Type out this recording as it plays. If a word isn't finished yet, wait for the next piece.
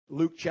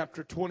Luke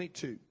chapter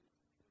 22.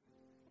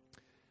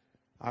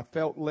 I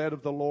felt led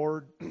of the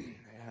Lord,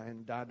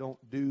 and I don't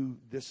do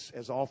this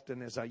as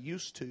often as I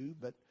used to,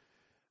 but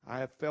I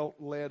have felt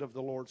led of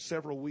the Lord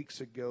several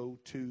weeks ago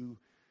to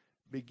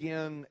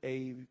begin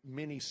a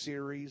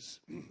mini-series.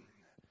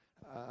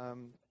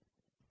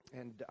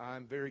 And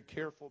I'm very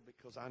careful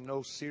because I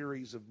know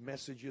series of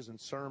messages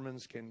and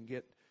sermons can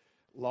get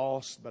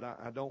lost, but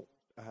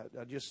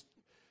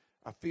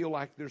I feel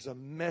like there's a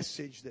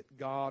message that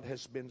God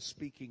has been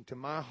speaking to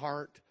my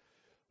heart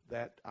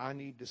that I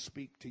need to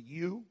speak to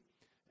you.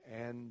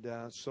 And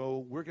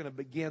so we're going to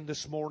begin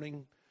this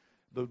morning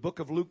the book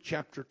of Luke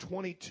chapter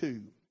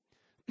 22.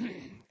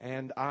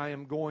 And I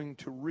am going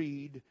to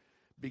read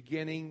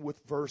beginning with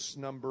verse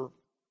number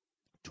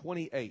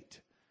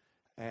 28.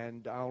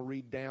 And I'll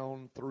read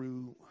down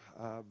through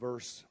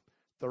verse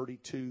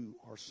 32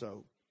 or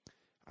so.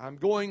 I'm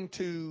going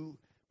to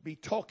be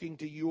talking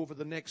to you over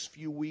the next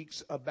few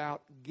weeks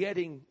about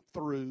getting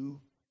through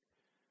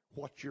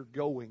what you're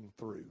going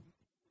through.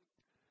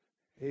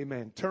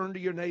 Amen. Turn to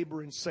your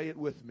neighbor and say it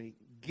with me.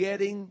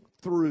 Getting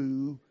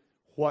through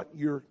what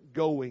you're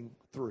going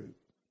through.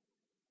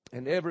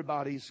 And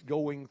everybody's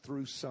going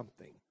through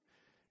something.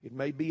 It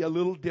may be a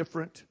little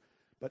different,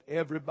 but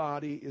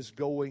everybody is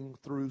going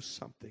through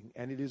something.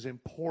 And it is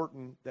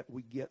important that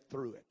we get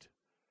through it.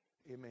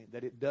 Amen.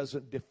 That it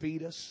doesn't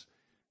defeat us.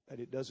 That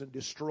it doesn't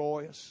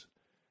destroy us.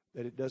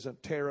 That it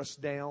doesn't tear us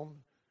down,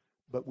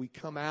 but we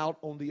come out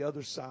on the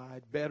other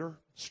side better,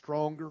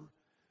 stronger,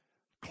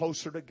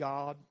 closer to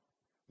God,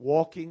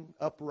 walking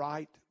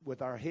upright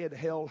with our head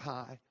held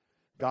high.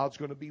 God's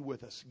going to be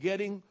with us,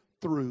 getting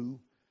through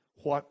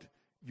what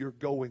you're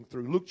going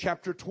through. Luke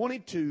chapter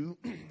 22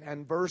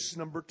 and verse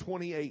number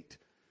 28.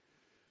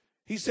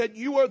 He said,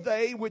 "You are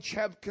they which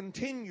have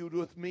continued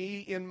with me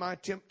in my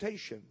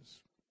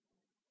temptations,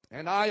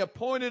 and I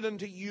appointed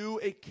unto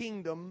you a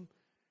kingdom,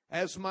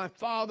 as my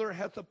Father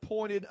hath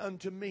appointed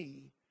unto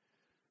me,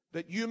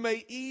 that you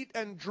may eat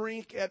and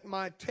drink at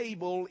my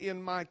table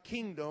in my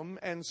kingdom,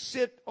 and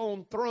sit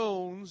on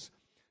thrones,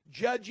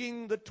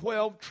 judging the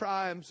 12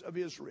 tribes of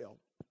Israel.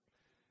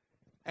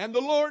 And the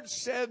Lord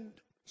said,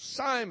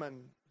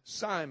 Simon,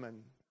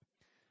 Simon,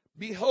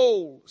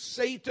 behold,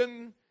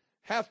 Satan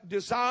hath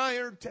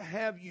desired to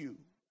have you,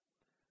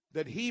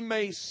 that he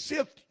may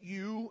sift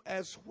you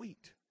as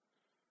wheat.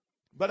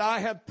 But I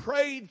have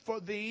prayed for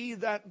thee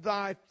that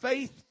thy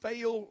faith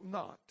fail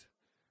not.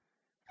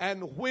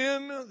 And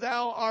when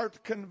thou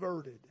art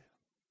converted,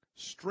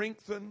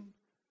 strengthen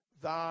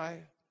thy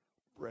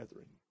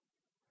brethren.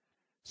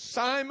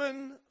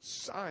 Simon,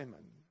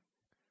 Simon,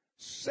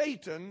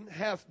 Satan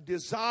hath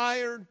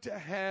desired to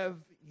have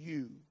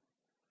you,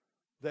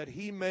 that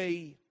he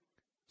may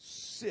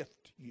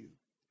sift you."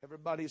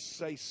 Everybody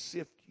say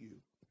sift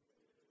you.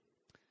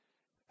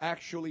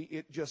 Actually,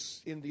 it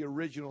just in the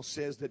original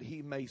says that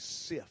he may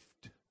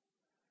sift.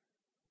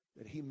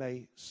 That he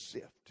may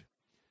sift.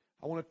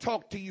 I want to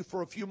talk to you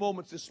for a few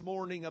moments this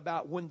morning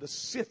about when the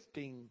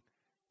sifting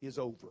is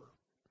over.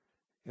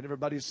 And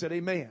everybody said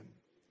amen.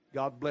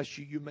 God bless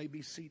you. You may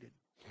be seated.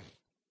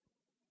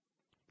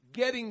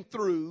 Getting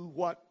through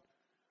what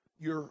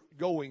you're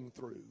going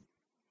through.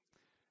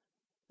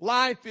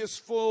 Life is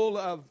full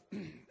of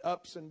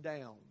ups and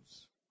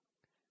downs.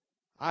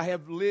 I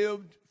have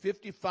lived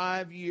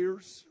 55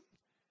 years,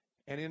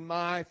 and in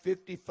my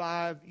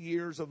 55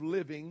 years of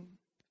living,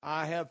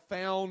 I have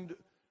found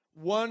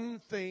one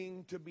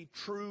thing to be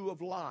true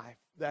of life,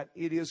 that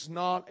it is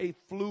not a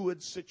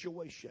fluid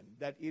situation,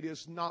 that it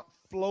is not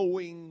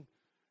flowing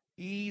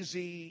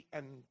easy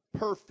and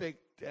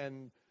perfect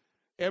and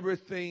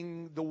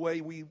everything the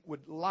way we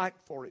would like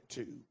for it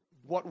to.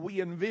 What we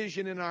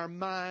envision in our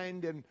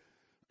mind and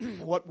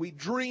what we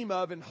dream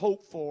of and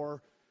hope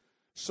for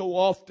so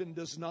often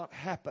does not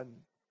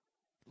happen.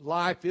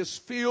 Life is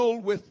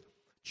filled with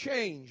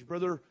change.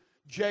 Brother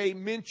Jay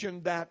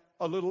mentioned that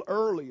a little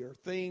earlier.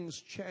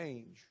 Things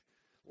change.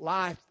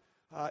 Life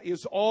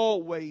is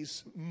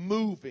always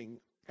moving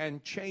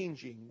and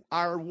changing.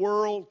 Our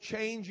world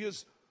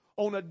changes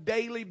on a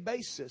daily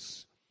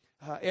basis.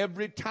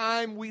 Every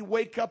time we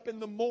wake up in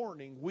the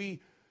morning,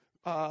 we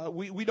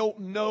don't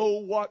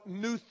know what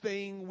new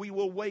thing we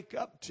will wake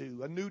up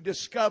to. A new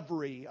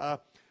discovery,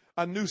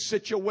 a new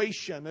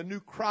situation, a new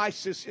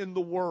crisis in the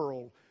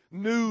world.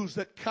 News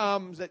that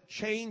comes that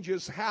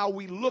changes how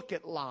we look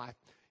at life.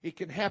 It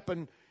can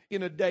happen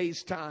in a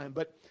day's time.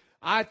 But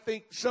I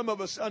think some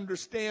of us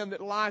understand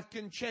that life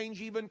can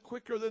change even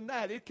quicker than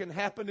that. It can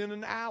happen in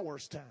an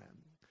hour's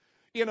time.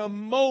 In a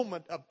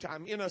moment of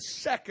time. In a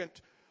second,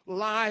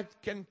 life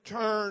can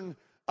turn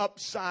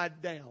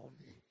upside down.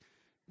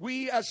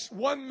 We, as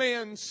one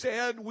man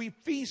said, we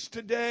feast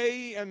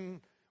today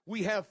and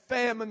we have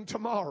famine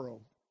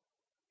tomorrow.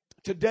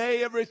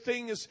 Today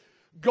everything is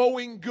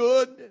going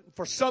good.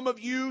 For some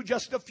of you,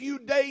 just a few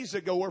days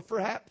ago or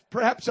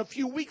perhaps a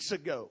few weeks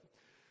ago,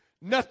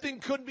 nothing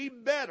could be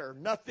better.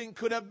 Nothing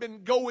could have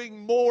been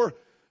going more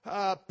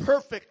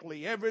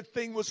perfectly.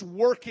 Everything was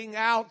working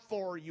out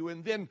for you.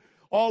 And then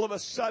all of a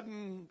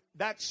sudden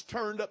that's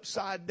turned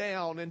upside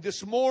down. And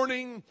this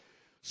morning,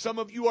 some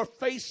of you are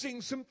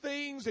facing some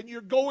things and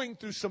you're going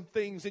through some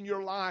things in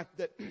your life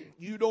that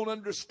you don't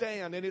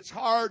understand. And it's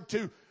hard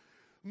to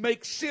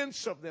make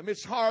sense of them.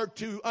 It's hard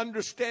to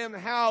understand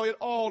how it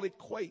all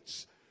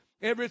equates.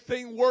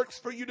 Everything works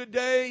for you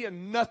today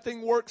and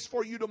nothing works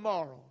for you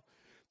tomorrow.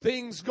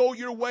 Things go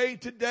your way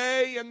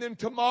today and then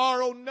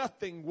tomorrow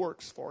nothing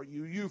works for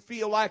you. You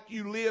feel like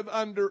you live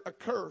under a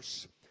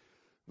curse.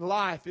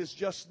 Life is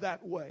just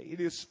that way.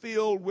 It is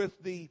filled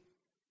with the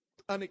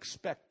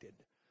unexpected.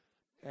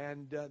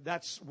 And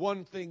that's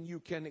one thing you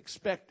can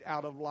expect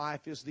out of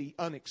life is the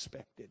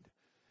unexpected.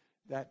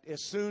 That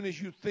as soon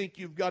as you think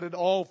you've got it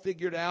all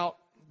figured out,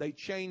 they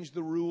change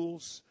the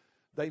rules,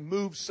 they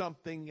move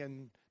something,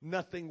 and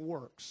nothing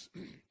works.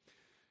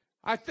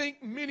 I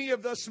think many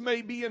of us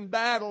may be in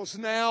battles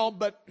now,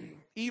 but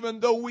even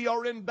though we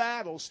are in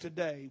battles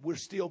today, we're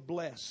still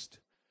blessed.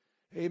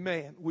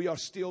 Amen. We are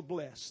still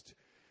blessed.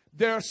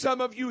 There are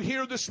some of you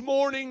here this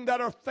morning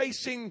that are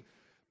facing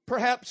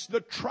perhaps the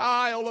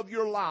trial of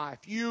your life.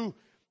 You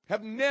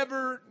have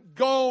never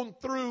gone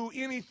through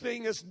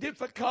anything as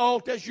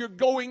difficult as you're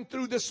going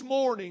through this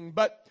morning.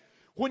 But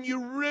when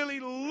you really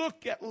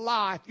look at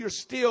life, you're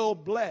still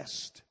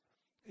blessed.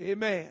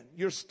 Amen.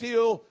 You're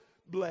still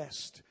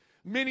blessed.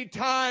 Many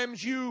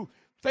times you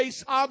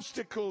face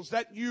obstacles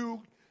that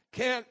you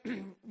can't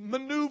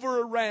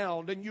maneuver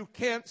around and you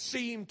can't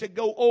seem to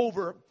go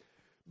over.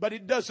 But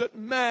it doesn't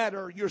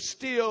matter. You're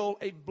still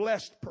a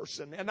blessed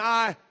person. And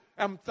I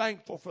am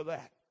thankful for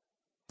that.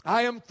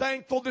 I am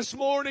thankful this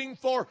morning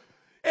for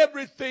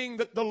everything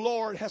that the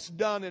Lord has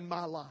done in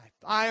my life.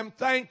 I am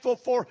thankful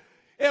for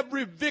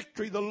every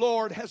victory the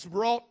Lord has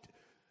brought.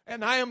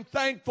 And I am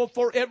thankful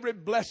for every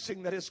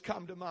blessing that has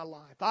come to my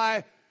life.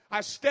 I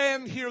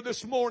stand here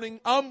this morning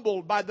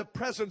humbled by the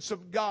presence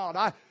of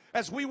God.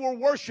 As we were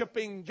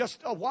worshiping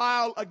just a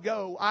while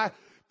ago, I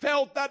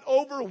felt that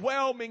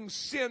overwhelming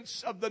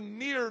sense of the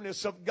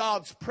nearness of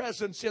God's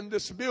presence in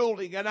this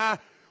building. And I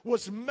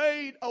was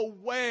made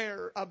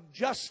aware of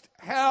just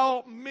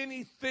how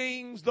many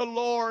things the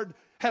Lord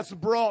has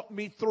brought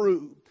me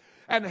through.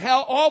 And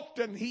how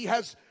often He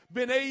has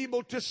been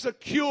able to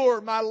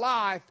secure my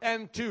life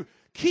and to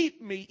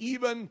keep me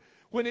even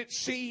when it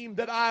seemed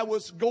that I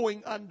was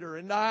going under.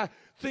 And I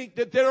think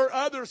that there are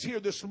others here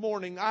this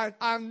morning.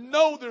 I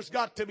know there's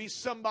got to be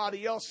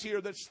somebody else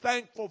here that's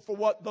thankful for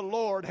what the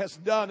Lord has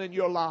done in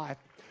your life.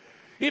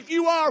 If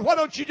you are, why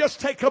don't you just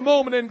take a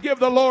moment and give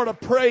the Lord a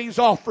praise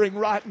offering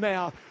right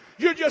now.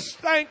 You're just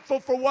thankful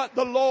for what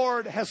the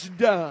Lord has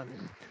done.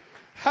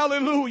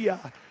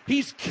 Hallelujah.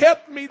 He's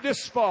kept me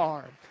this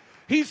far.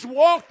 He's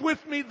walked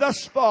with me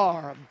thus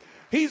far.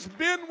 He's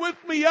been with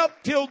me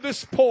up till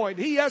this point.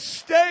 He has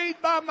stayed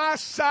by my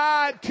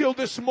side till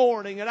this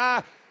morning. And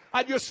I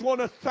just want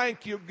to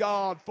thank you,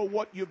 God, for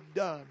what you've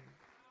done.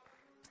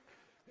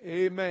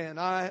 Amen.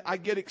 I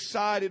get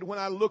excited when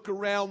I look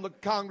around the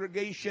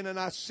congregation and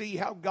I see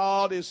how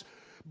God is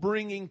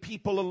bringing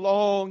people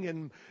along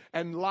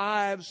and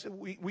lives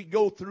we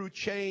go through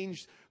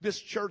change. This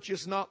church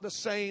is not the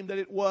same that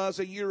it was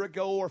a year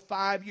ago or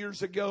 5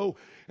 years ago.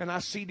 And I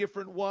see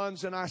different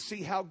ones and I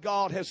see how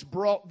God has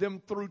brought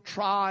them through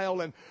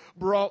trial and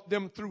brought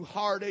them through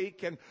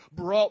heartache and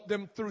brought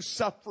them through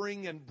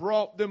suffering and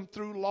brought them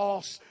through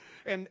loss.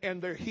 And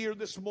they're here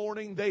this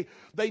morning.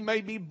 They may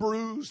be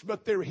bruised,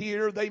 but they're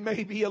here. They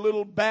may be a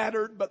little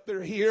battered, but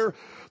they're here.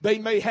 They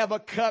may have a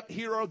cut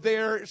here or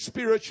there,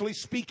 spiritually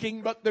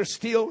speaking, but they're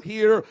still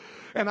here.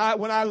 And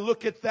when I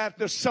look at that,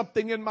 there's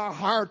something in my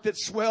heart that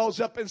swells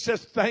up and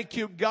says, thank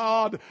you,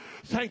 God.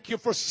 Thank you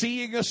for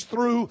seeing us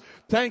through.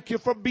 Thank you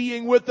for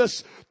being with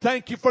us.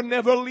 Thank you for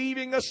never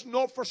leaving us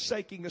nor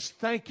forsaking us.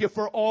 Thank you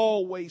for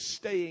always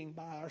staying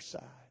by our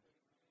side.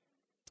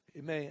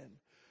 Amen.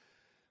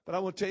 But I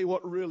want to tell you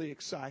what really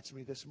excites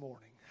me this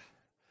morning.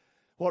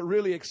 What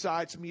really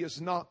excites me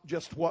is not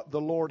just what the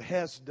Lord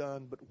has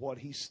done, but what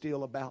He's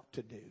still about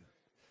to do.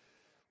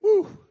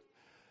 Woo!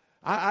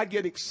 I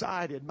get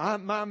excited. My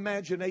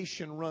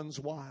imagination runs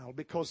wild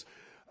because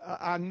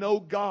I know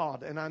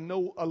God and I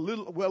know a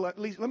little, well, at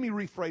least, let me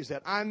rephrase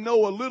that. I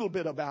know a little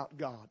bit about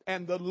God.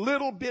 And the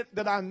little bit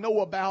that I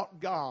know about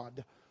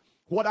God,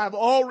 what I've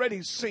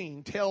already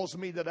seen tells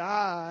me that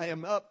I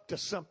am up to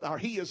something, or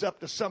He is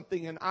up to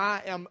something, and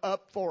I am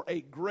up for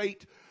a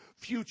great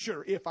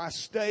future. If I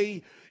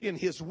stay in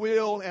His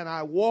will and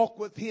I walk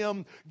with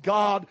Him,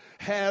 God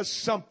has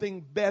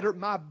something better.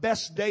 My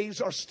best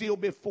days are still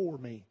before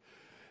me.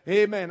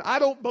 Amen. I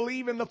don't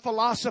believe in the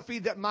philosophy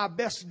that my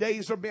best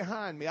days are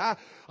behind me. I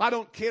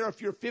don't care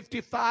if you're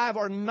 55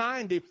 or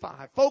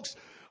 95. Folks,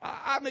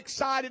 I'm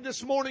excited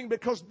this morning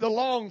because the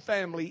Long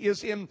family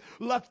is in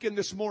Lufkin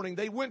this morning.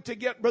 They went to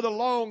get Brother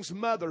Long's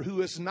mother,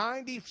 who is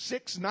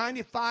 96,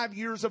 95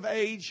 years of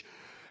age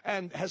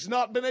and has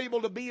not been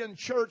able to be in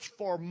church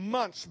for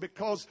months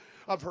because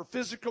of her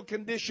physical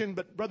condition.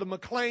 But Brother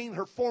McLean,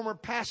 her former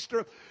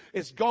pastor,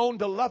 is gone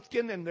to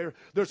Lufkin, and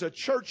there's a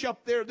church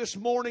up there this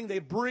morning.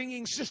 They're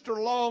bringing Sister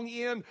Long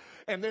in,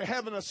 and they're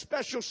having a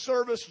special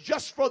service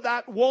just for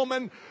that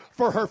woman,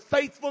 for her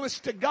faithfulness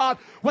to God.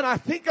 When I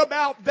think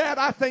about that,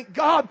 I think,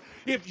 God,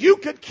 if you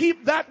could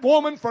keep that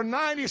woman for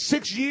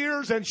 96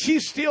 years and she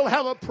still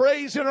have a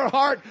praise in her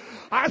heart,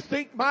 I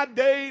think my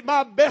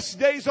best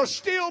days are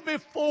still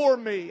before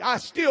me. I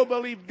still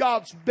believe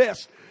God's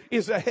best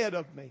is ahead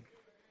of me.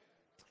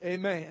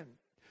 Amen.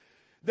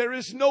 There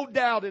is no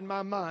doubt in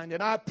my mind,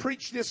 and I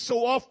preach this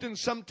so often,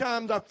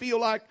 sometimes I feel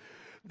like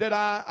that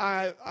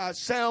I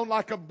sound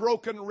like a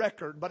broken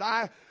record, but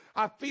I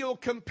feel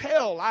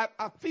compelled. I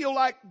feel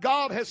like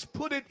God has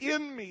put it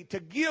in me to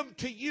give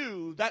to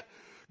you that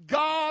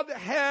God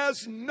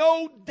has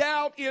no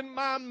doubt in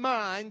my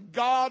mind.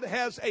 God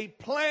has a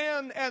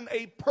plan and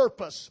a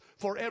purpose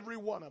for every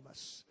one of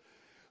us.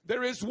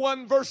 There is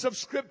one verse of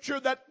Scripture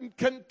that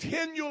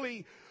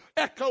continually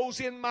echoes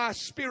in my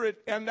spirit,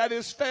 and that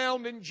is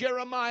found in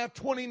Jeremiah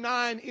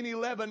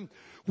 29:11,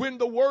 when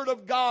the Word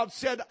of God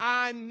said,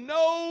 I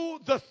know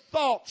the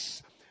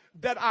thoughts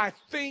that I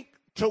think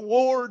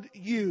toward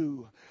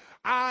you.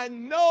 I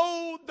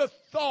know the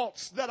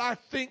thoughts that I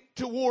think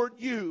toward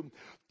you.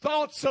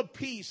 Thoughts of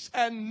peace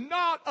and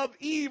not of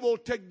evil,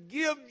 to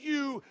give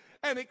you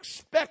an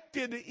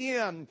expected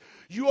end.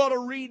 You ought to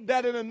read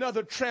that in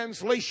another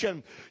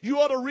translation. You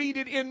ought to read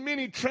it in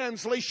many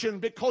translations,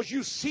 because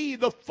you see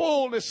the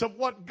fullness of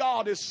what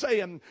God is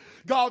saying.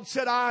 God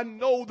said, I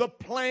know the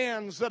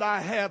plans that I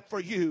have for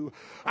you.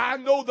 I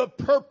know the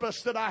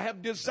purpose that I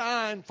have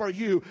designed for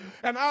you.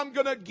 And I'm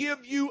going to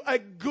give you a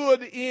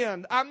good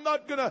end. I'm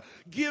not going to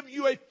give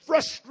you a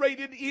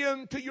frustrated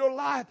end to your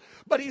life.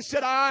 But He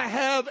said, I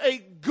have a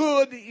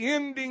good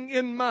ending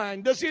in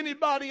mind. Does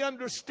anybody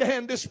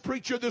understand this,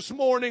 preacher, this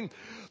morning?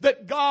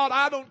 That God,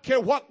 I don't care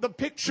what the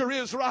picture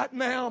is right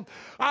now.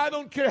 I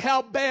don't care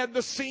how bad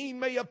the scene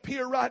may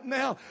appear right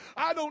now.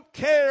 I don't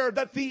care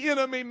that the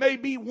enemy may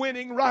be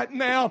winning right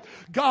now.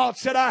 God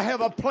said, I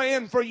have a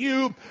plan for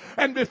you.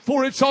 And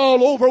before it's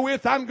all over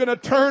with, I'm going to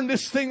turn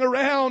this thing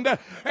around,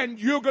 and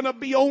you're going to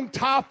be on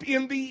top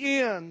in the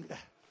end.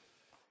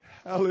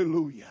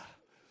 Hallelujah.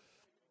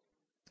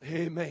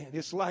 Amen.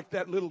 It's like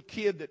that little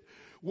kid that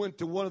went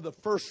to one of the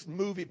first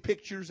movie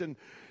pictures, and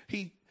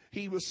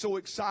he was so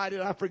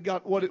excited. I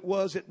forgot what it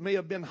was. It may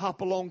have been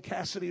Hopalong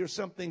Cassidy or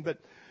something. But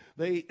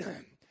they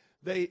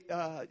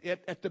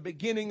at the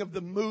beginning of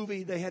the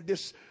movie, they had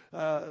this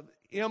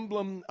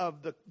emblem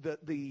of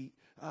the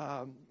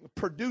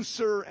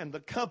producer and the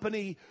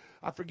company.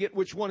 I forget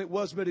which one it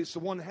was, but it's the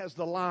one that has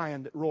the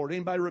lion that roared.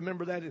 Anybody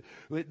remember that?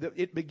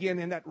 It began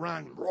in that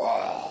rhyme.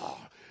 Roar!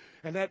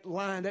 And that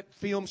line, that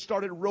film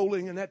started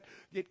rolling, and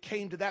it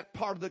came to that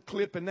part of the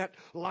clip, and that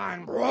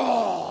line,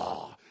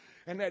 roar!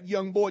 And that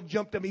young boy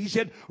jumped at me. He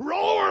said,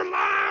 roar,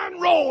 lion,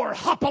 roar.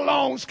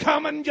 Hopalong's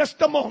coming just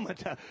a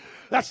moment.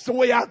 That's the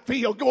way I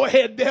feel. Go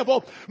ahead,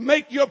 devil.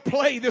 Make your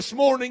play this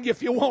morning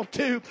if you want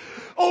to.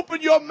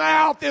 Open your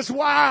mouth as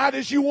wide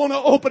as you want to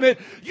open it.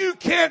 You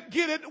can't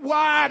get it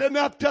wide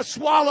enough to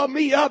swallow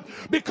me up,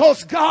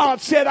 because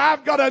God said,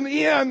 I've got an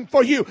end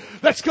for you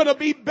that's going to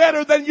be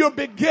better than your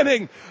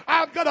beginning.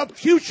 I've got a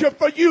future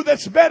for you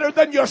that's better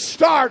than your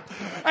start.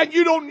 And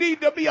you don't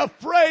need to be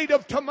afraid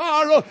of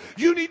tomorrow.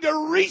 You need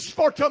to reach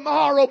for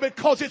tomorrow,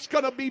 because it's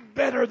going to be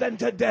better than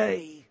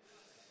today.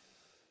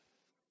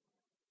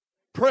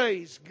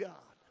 Praise God.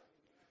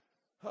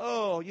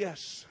 Oh,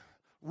 yes.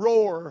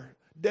 Roar,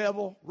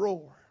 devil,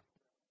 roar.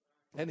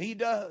 And he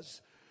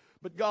does.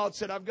 But God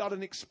said, I've got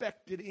an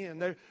expected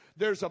end.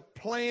 There's a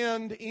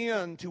planned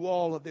end to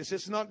all of this.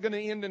 It's not going to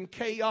end in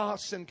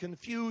chaos and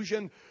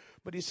confusion,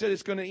 but He said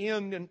it's going to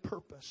end in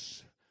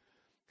purpose.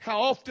 How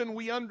often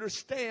we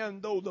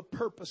understand, though, the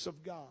purpose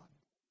of God.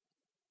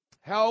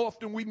 How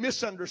often we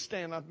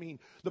misunderstand,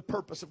 the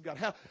purpose of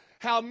God.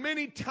 How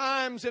many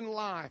times in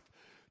life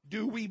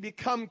do we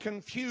become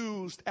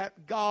confused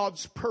at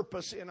God's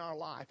purpose in our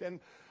life? And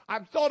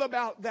I've thought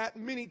about that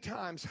many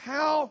times.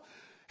 How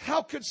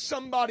could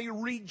somebody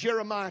read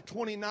Jeremiah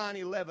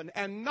 29:11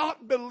 and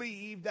not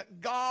believe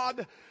that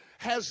God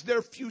has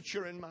their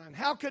future in mind?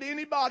 How could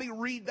anybody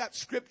read that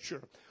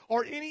scripture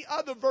or any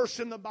other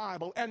verse in the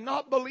Bible and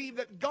not believe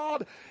that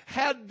God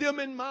had them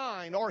in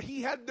mind, or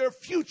He had their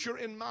future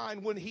in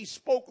mind when He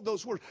spoke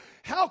those words?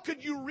 How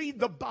could you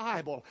read the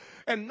Bible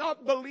and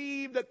not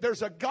believe that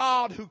there's a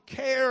God who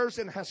cares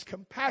and has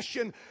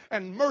compassion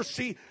and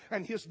mercy,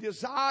 and His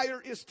desire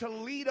is to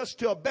lead us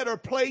to a better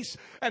place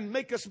and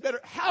make us better?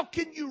 How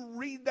can you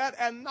read that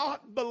and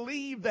not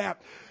believe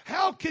that?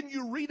 How can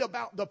you read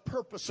about the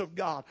purpose of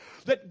God?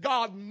 That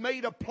God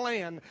made a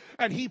plan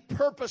and He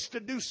purposed to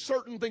do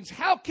certain things.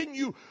 How can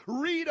you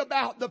read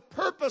about the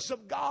purpose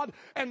of God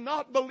and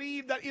not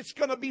believe that it's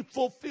going to be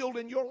fulfilled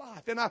in your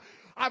life? And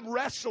I've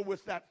wrestled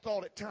with that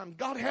thought at times.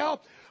 God,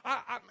 how?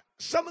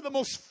 Some of the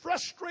most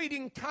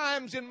frustrating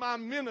times in my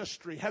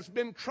ministry has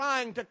been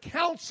trying to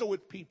counsel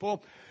with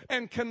people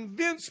and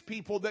convince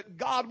people that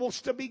God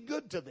wants to be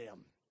good to them.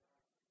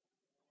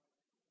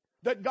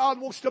 that God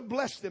wants to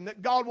bless them,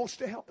 that God wants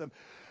to help them.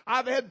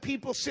 I've had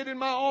people sit in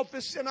my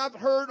office and I've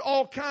heard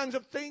all kinds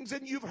of things,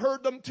 and you've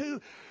heard them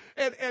too.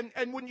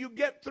 And when you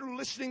get through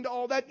listening to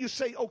all that, you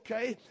say,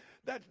 okay,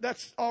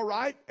 that's all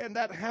right, and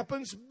that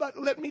happens. But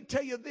let me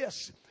tell you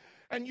this.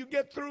 And you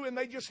get through and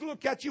they just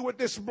look at you with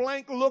this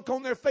blank look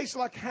on their face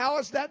like, how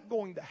is that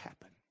going to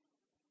happen?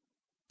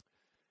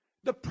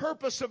 The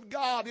purpose of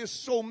God is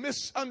so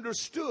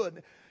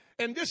misunderstood.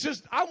 And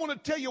I want to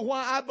tell you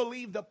why I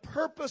believe the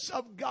purpose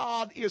of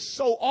God is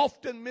so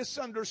often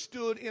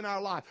misunderstood in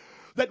our life.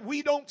 That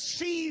we don't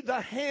see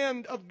the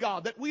hand of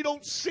God, that we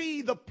don't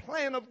see the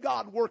plan of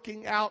God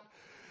working out,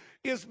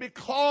 is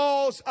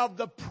because of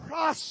the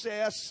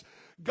process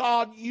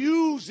God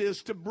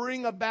uses to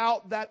bring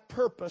about that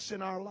purpose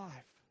in our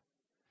life.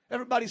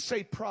 Everybody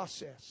say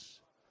process.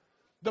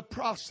 The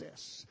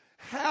process.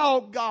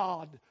 How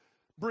God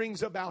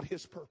brings about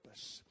His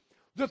purpose.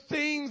 The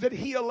things that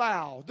He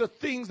allows, the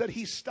things that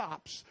He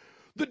stops,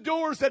 the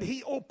doors that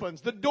He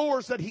opens, the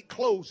doors that He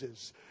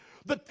closes,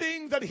 the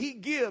things that He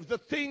gives, the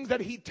things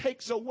that He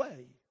takes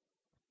away.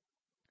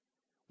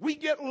 We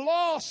get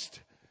lost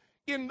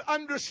in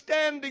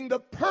understanding the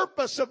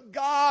purpose of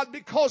God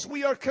because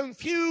we are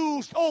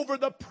confused over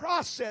the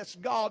process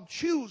God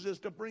chooses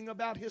to bring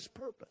about His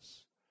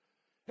purpose.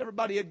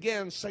 Everybody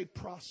again say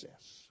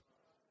process.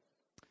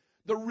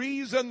 The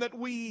reason that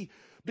we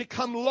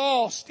become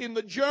lost in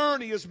the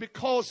journey is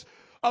because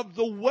of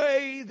the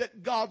way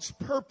that God's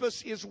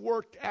purpose is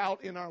worked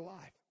out in our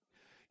life.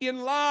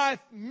 In life,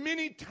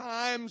 many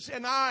times,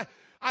 and I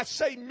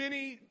say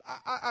many,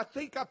 I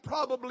think I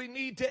probably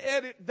need to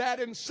edit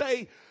that and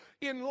say,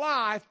 in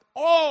life,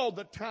 all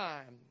the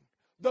time,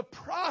 the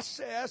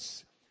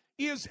process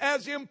is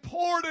as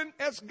important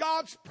as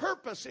God's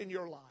purpose in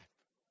your life.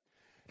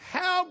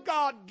 How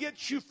God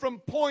gets you from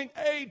point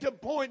A to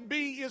point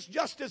B is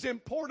just as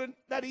important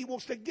that He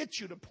wants to get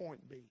you to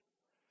point B.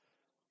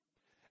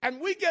 And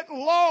we get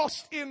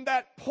lost in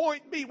that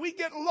point B. We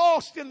get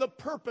lost in the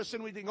purpose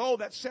and we think, oh,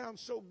 that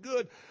sounds so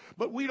good.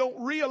 But we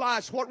don't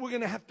realize what we're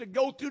going to have to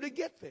go through to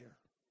get there.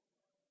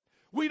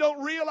 We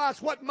don't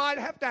realize what might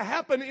have to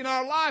happen in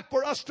our life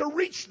for us to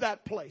reach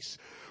that place.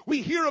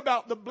 We hear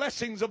about the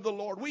blessings of the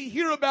Lord. We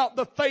hear about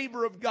the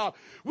favor of God.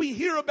 We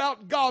hear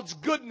about God's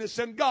goodness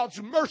and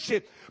God's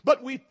mercy.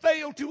 But we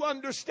fail to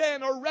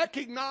understand or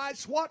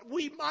recognize what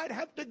we might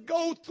have to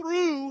go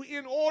through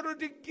in order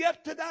to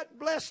get to that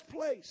blessed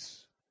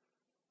place.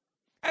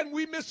 And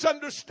we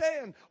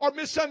misunderstand or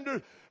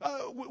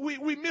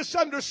we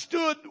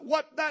misunderstood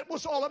what that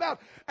was all about.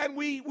 And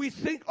we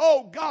think,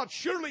 oh God,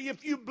 surely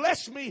if you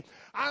bless me,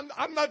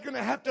 I'm not going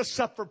to have to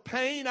suffer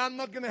pain. I'm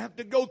not going to have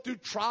to go through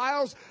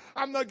trials.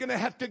 I'm not going to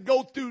have to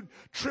go through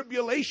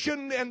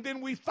tribulation. And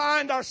then we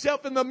find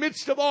ourselves in the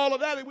midst of all of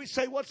that and we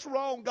say, what's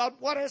wrong, God?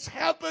 What has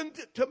happened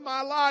to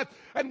my life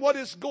and what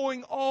is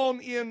going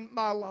on in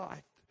my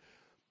life?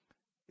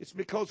 It's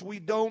because we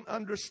don't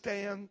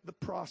understand the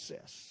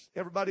process.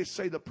 Everybody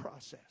say the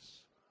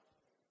process.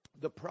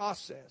 The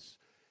process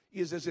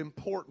is as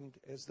important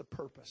as the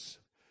purpose.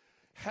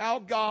 How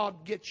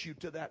God gets you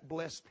to that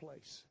blessed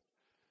place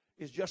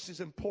is just as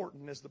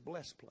important as the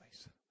blessed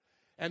place.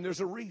 And there's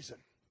a reason.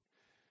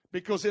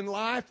 Because in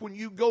life, when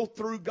you go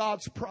through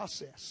God's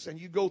process and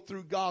you go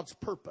through God's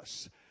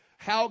purpose,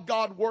 how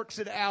God works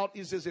it out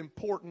is as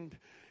important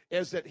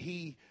as that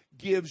He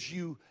gives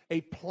you a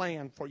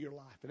plan for your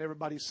life. And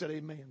everybody said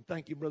amen.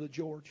 Thank you, Brother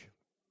George.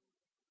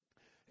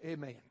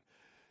 Amen.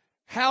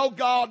 How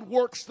God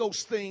works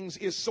those things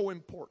is so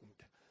important.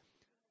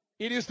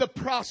 It is the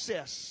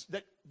process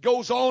that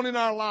goes on in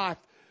our life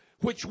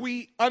which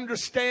we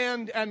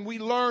understand and we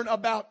learn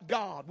about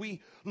God.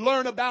 We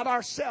learn about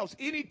ourselves.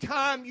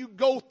 Anytime you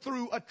go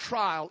through a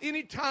trial,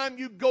 anytime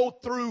you go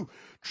through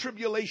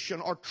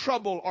tribulation or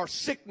trouble or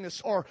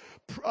sickness or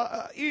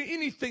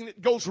anything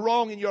that goes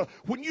wrong in your life,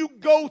 when you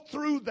go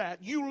through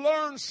that, you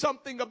learn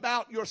something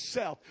about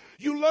yourself.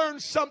 You learn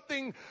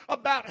something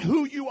about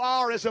who you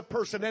are as a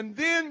person. And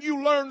then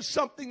you learn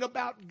something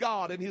about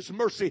God and His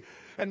mercy.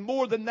 And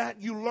more than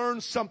that, you learn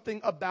something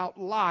about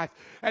life.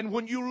 And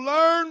when you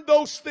learn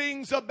those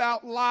things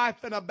about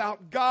life and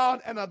about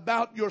God and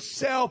about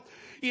yourself,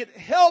 it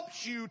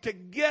helps you to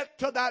get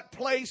to that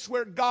place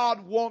where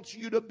God wants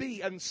you to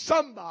be. And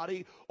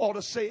somebody ought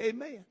to say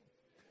amen.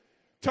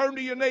 Turn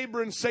to your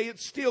neighbor and say,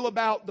 it's still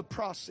about the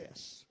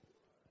process.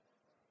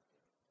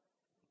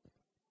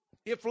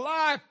 If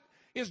life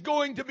is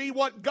going to be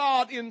what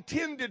God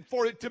intended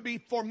for it to be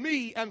for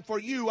me and for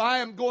you, I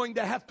am going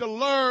to have to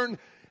learn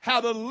how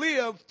to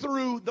live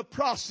through the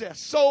process.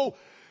 So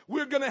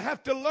we're going to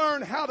have to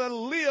learn how to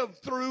live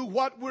through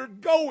what we're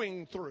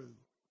going through.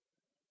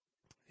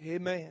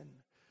 Amen.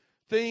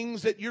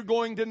 Things that you're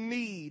going to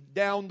need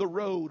down the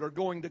road are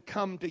going to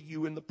come to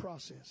you in the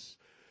process.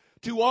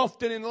 Too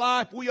often in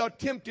life we are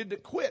tempted to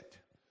quit.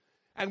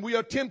 And we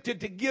are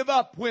tempted to give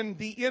up when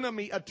the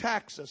enemy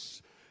attacks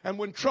us. And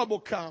when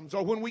trouble comes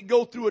or when we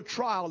go through a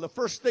trial, the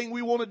first thing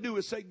we want to do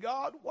is say,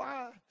 God,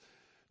 why?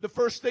 The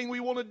first thing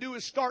we want to do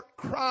is start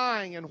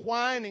crying and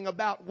whining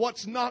about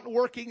what's not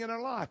working in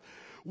our life.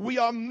 we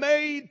are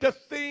made to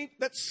think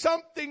that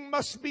something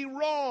must be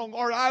wrong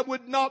or I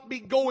would not be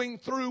going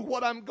through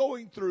what I'm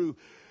going through.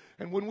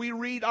 And when we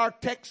read our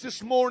text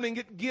this morning,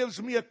 it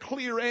gives me a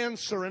clear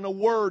answer and a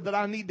word that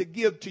I need to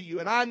give to you.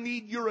 And I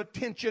need your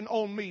attention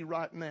on me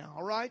right now,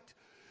 all right?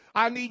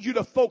 I need you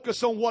to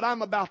focus on what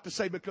I'm about to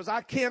say, because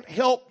I can't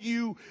help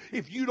you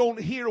if you don't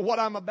hear what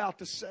I'm about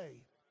to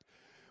say.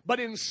 But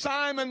in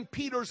Simon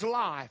Peter's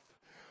life,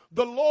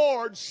 the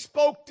Lord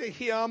spoke to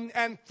him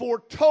and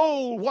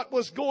foretold what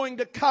was going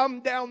to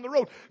come down the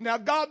road. Now,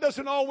 God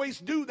doesn't always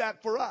do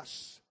that for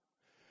us.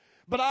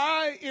 But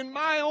in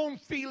my own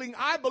feeling,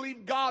 I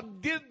believe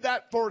God did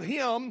that for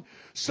him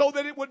so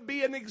that it would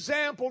be an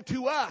example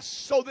to us,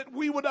 so that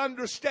we would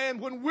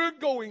understand when we're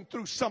going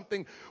through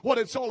something what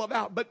it's all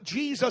about. But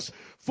Jesus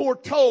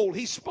foretold.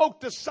 He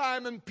spoke to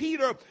Simon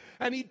Peter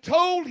and he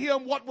told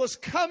him what was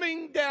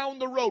coming down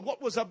the road,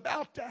 what was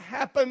about to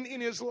happen in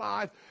his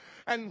life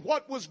and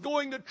what was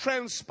going to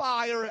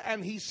transpire.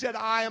 And he said,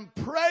 I am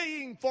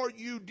praying for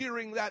you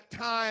during that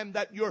time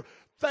that your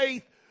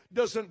faith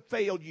doesn't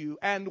fail you.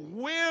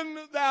 And when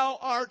thou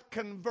art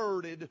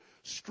converted,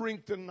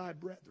 strengthen thy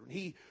brethren.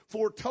 He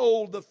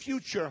foretold the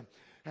future.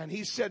 And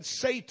he said,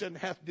 Satan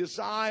hath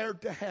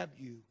desired to have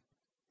you.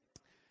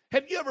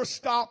 Have you ever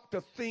stopped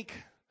to think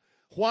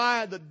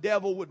why the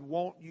devil would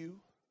want you?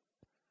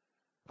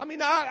 I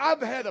mean,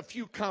 I've had a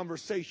few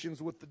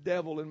conversations with the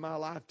devil in my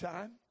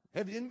lifetime.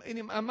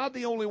 Am I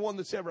the only one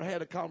that's ever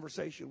had a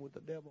conversation with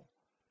the devil?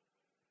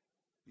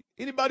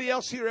 Anybody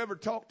else here ever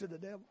talked to the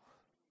devil?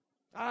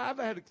 I've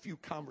had a few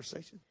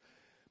conversations.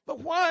 But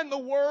why in the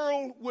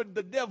world would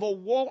the devil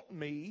want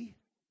me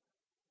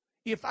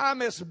if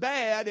I'm as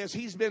bad as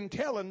he's been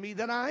telling me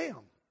that I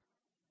am?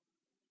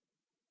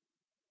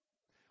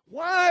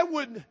 Why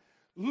would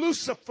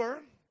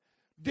Lucifer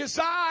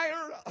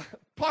desire,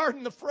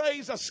 pardon the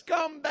phrase, a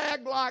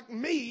scumbag like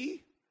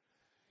me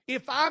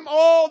if I'm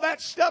all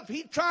that stuff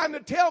he's trying to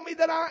tell me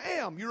that I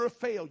am? You're a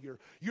failure.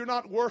 You're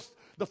not worth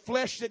the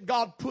flesh that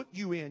God put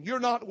you in. You're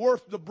not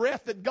worth the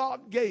breath that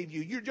God gave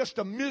you. You're just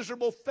a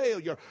miserable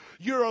failure.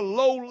 You're a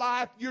low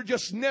life. You're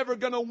just never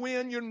going to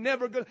win. You're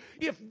never going to.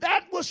 If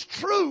that was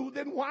true,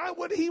 then why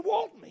would he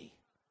want me?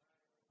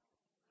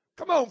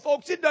 Come on,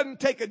 folks. It doesn't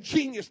take a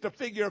genius to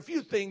figure a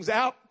few things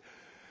out.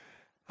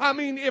 I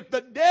mean, if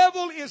the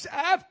devil is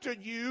after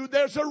you,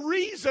 there's a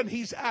reason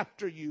he's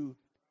after you.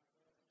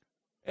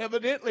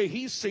 Evidently,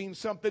 he's seen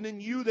something in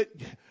you that,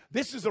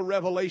 this is a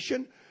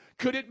revelation.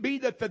 Could it be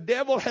that the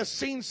devil has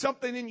seen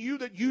something in you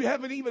that you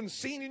haven't even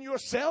seen in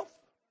yourself?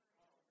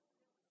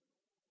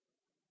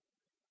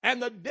 And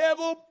the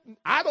devil,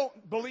 I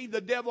don't believe the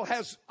devil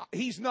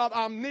he's not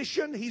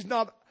omniscient, he's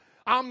not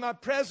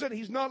omnipresent,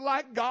 he's not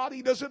like God,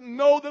 he doesn't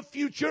know the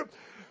future.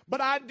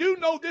 But I do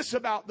know this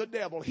about the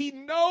devil. He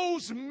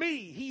knows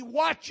me, he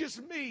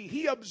watches me,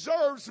 he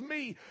observes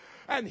me.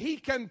 And he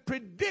can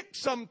predict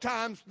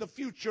sometimes the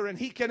future, and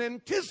he can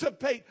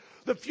anticipate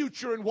the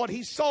future. And what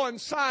he saw in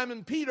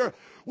Simon Peter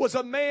was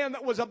a man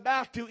that was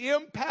about to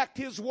impact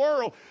his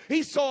world.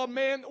 He saw a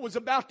man that was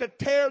about to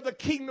tear the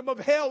kingdom of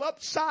hell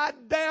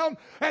upside down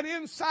and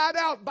inside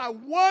out by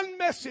one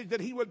message that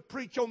he would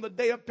preach on the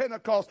day of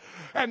Pentecost.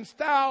 And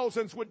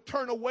thousands would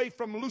turn away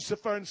from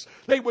Lucifer and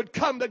they would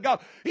come to God.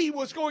 He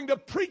was going to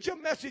preach a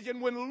message,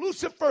 and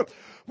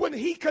when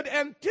he could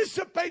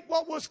anticipate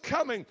what was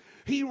coming,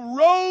 he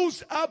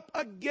rose up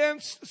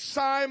against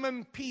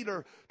Simon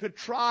Peter to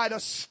try to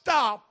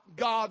stop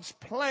God's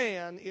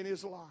plan in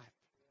his life.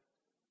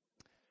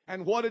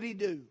 And what did he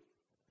do?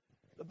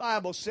 The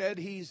Bible said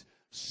he's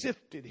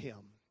sifted him.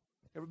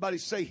 Everybody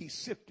say he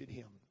sifted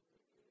him.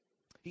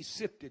 He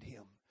sifted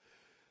him.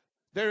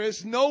 There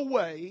is no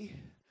way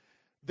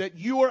that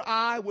you or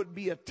I would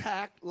be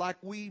attacked like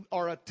we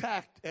are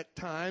attacked at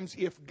times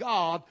if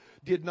God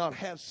did not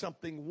have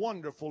something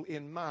wonderful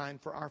in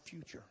mind for our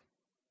future.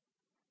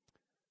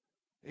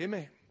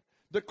 Amen.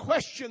 The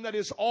question that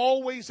is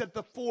always at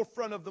the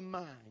forefront of the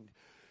mind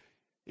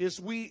is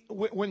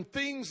when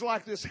things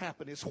like this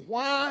happen, is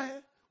why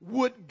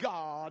would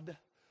God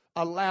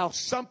allow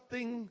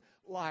something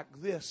like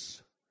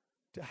this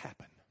to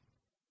happen?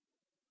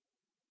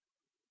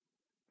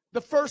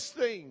 The first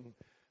thing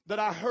that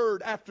I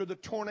heard after the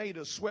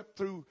tornado swept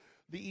through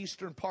the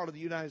eastern part of the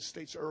United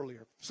States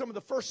earlier, some of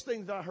the first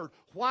things that I heard,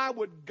 why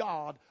would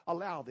God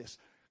allow this?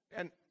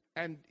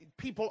 And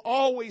people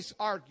always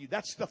argue.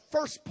 That's the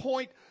first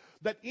point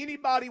that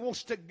anybody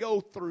wants to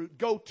go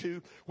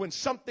to when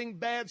something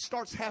bad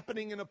starts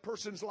happening in a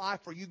person's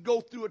life, or you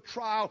go through a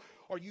trial,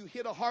 or you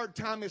hit a hard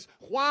time, is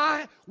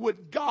why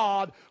would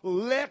God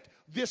let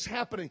this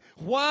happen?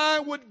 Why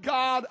would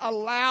God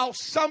allow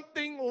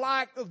something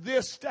like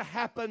this to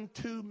happen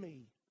to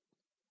me?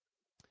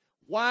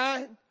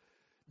 Why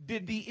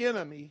did the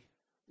enemy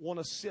want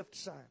to sift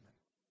Simon?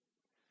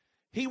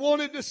 He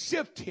wanted to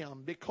sift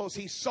him because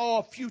he saw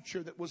a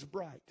future that was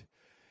bright.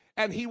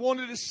 And he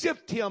wanted to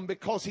sift him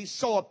because he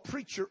saw a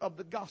preacher of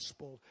the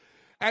gospel.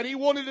 And he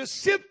wanted to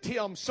sift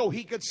him so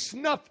he could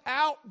snuff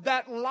out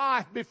that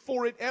life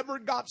before it ever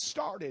got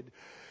started.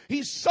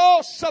 He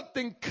saw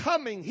something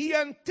coming. He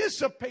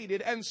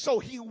anticipated, and so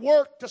he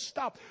worked to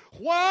stop.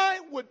 Why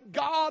would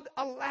God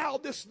allow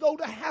this, though,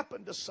 to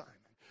happen to Simon?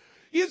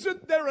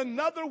 Isn't there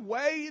another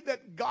way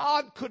that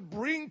God could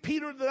bring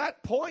Peter to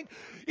that point?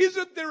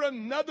 Isn't there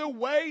another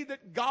way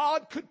that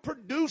God could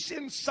produce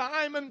in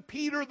Simon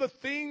Peter the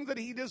thing that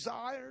he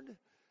desired?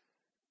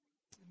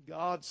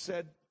 God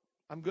said,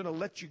 I'm going to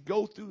let you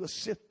go through the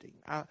sifting.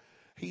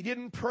 He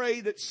didn't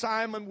pray that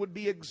Simon would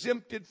be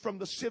exempted from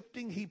the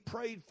sifting. He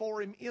prayed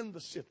for him in the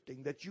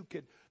sifting, that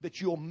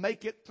you'll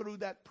make it through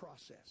that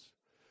process.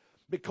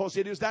 Because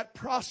it is that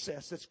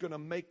process that's going to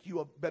make you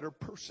a better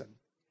person.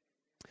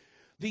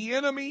 The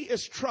enemy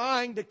is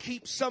trying to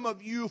keep some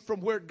of you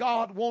from where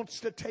God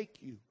wants to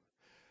take you.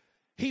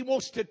 He will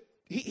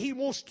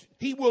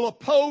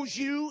oppose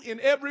you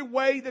in every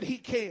way that he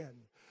can.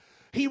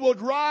 He will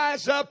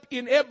rise up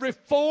in every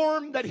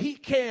form that he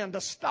can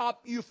to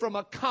stop you from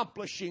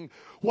accomplishing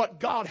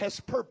what God has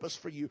purposed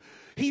for you.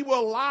 He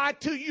will lie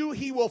to you.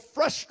 He will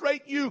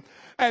frustrate you.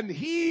 And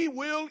he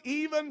will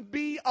even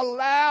be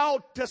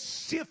allowed to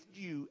sift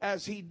you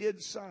as he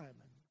did Simon.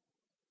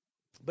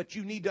 But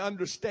you need to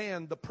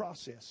understand the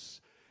process.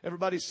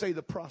 Everybody say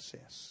the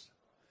process.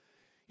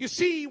 You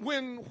see,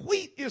 when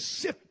wheat is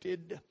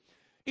sifted,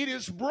 it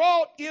is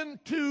brought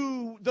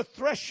into the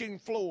threshing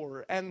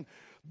floor. And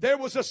there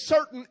was a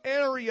certain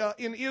area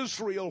in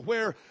Israel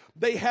where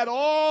they had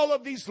all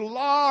of these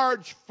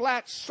large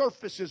flat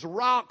surfaces,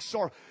 rocks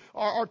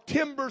or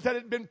timbers that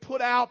had been put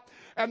out,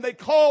 and they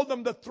called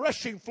them the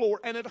threshing floor.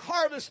 And at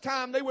harvest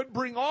time, they would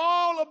bring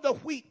all of the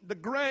wheat, the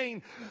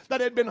grain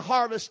that had been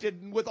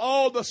harvested with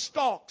all the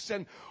stalks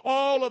and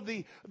all of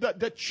the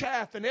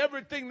chaff and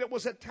everything that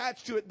was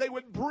attached to it. They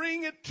would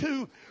bring it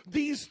to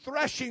these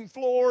threshing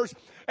floors,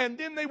 and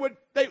then they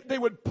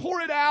would pour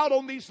it out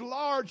on these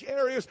large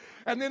areas,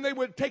 and then they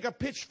would take a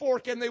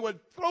pitchfork and they would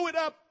throw it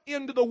up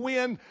into the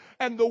wind,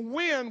 and the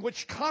wind,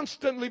 which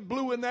constantly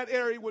blew in that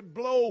area, would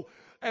blow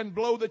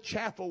the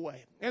chaff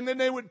away. And then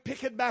they would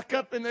pick it back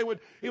up and it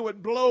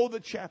would blow the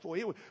chaff away.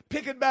 It would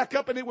pick it back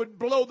up and it would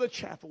blow the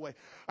chaff away.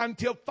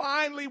 Until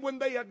finally, when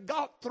they had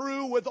got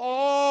through with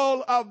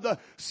all of the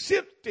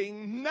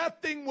sifting,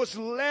 nothing was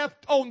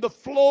left on the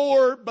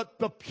floor but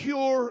the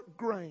pure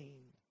grain.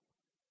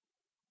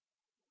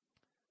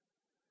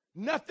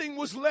 Nothing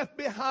was left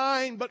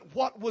behind but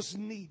what was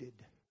needed.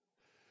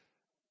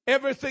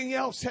 Everything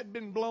else had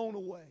been blown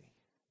away.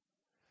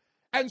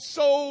 And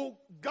so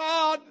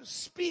God,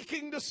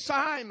 speaking to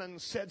Simon,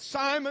 said,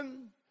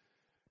 Simon,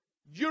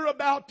 you're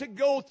about to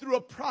go through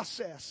a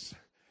process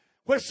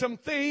where some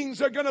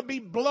things are going to be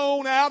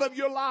blown out of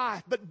your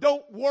life. But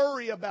don't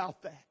worry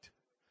about that.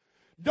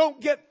 Don't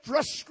get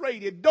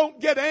frustrated.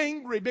 Don't get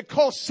angry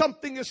because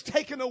something is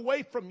taken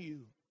away from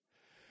you.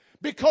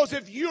 Because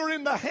if you're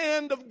in the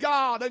hand of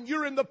God and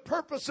you're in the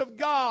purpose of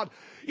God,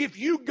 if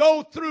you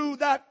go through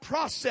that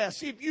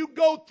process, if you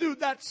go through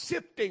that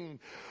sifting,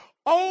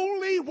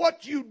 only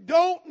what you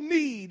don't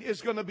need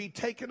is going to be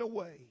taken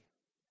away.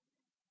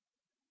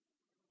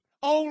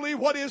 Only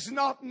what is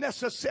not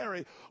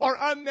necessary or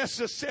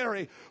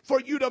unnecessary for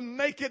you to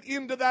make it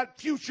into that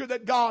future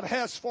that God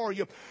has for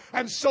you.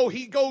 And so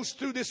he goes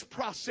through this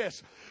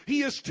process.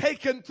 He is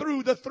taken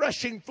through the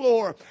threshing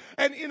floor.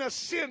 And in a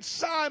sense,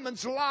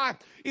 Simon's life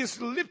is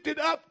lifted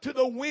up to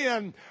the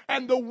wind,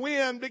 and the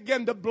wind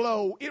began to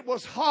blow. It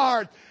was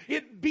hard.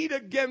 It beat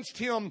against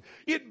him.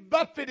 It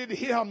buffeted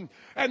him.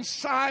 And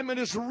Simon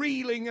is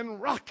reeling and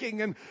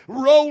rocking and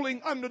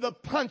rolling under the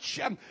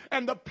punch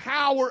and the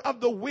power of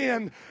the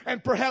wind.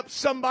 And perhaps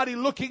somebody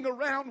looking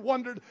around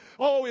wondered,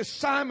 oh, is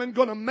Simon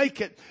going to make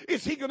it?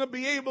 Is he going to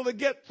be able to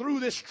get through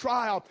this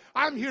trial?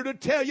 I'm here to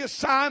tell you,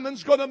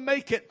 Simon's going to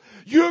make it.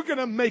 You're going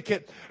to make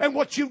it. And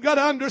what you've got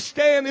to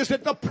understand is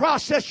that the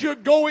process you're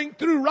going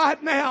through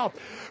right now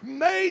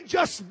may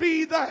just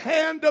be the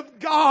hand of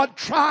God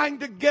trying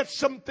to get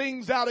some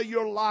things out of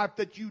your life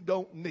that you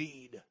don't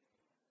need.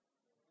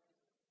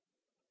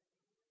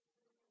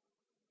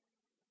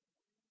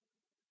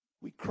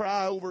 We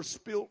cry over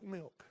spilt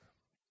milk.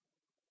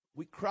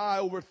 We cry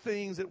over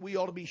things that we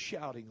ought to be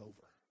shouting over.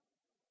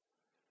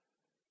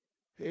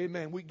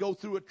 Amen. We go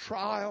through a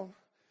trial.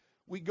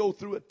 We go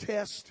through a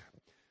test.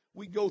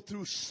 We go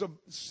through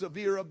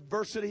severe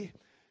adversity,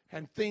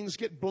 and things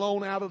get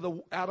blown out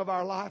of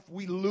our life.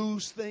 We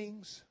lose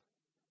things.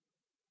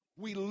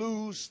 We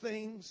lose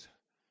things.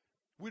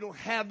 We don't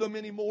have them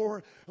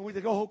anymore. And we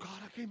think, oh, God,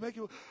 I can't make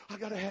it. I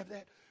got to have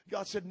that.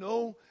 God said,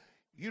 no,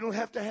 you don't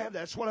have to have that.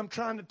 That's what I'm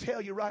trying to tell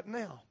you right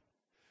now.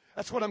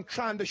 That's what I'm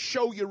trying to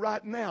show you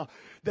right now.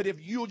 That if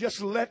you'll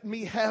just let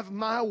me have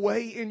my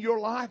way in your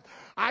life,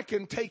 I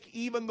can take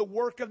even the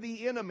work of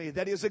the enemy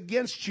that is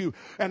against you,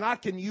 and I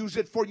can use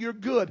it for your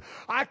good.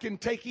 I can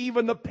take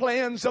even the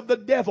plans of the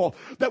devil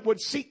that would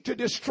seek to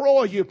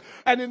destroy you,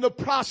 and in the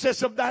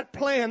process of that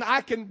plan,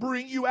 I can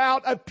bring you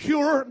out a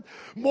pure,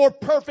 more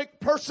perfect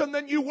person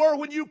than you were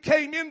when you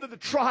came into the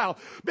trial.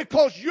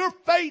 Because your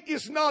fate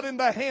is not in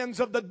the hands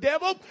of the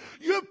devil.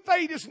 Your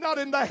fate is not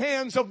in the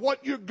hands of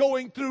what you're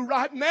going through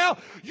right now.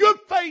 Your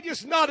fate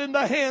is not in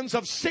the hands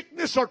of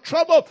sickness or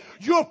trouble.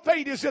 Your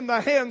fate is in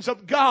the hands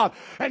of God.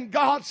 And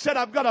God said,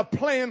 I've got a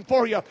plan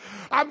for you.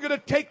 I'm going to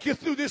take you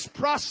through this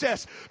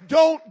process.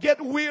 Don't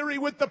get weary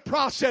with the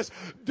process.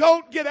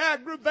 Don't get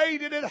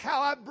aggravated at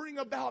how I bring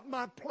about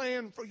my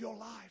plan for your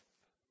life.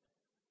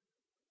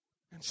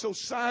 And so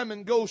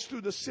Simon goes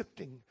through the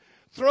sifting,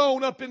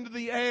 thrown up into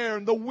the air,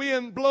 and the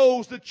wind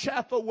blows the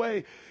chaff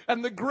away,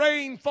 and the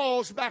grain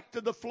falls back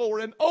to the floor.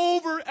 And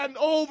over and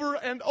over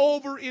and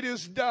over it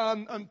is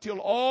done until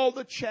all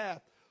the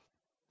chaff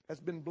has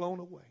been blown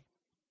away.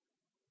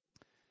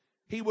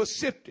 He was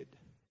sifted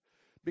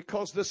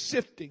because the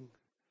sifting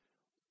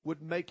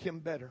would make him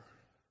better.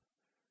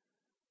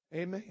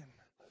 Amen.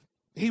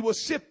 He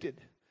was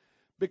sifted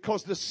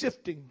because the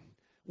sifting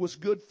was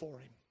good for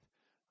him.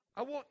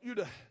 I want you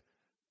to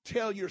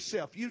tell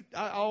yourself.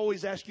 I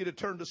always ask you to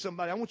turn to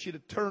somebody. I want you to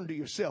turn to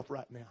yourself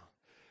right now.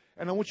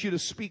 And I want you to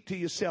speak to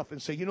yourself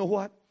and say, you know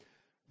what?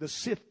 The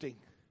sifting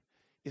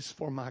is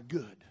for my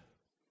good.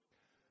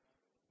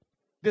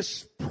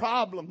 This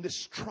problem,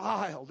 this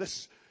trial,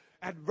 this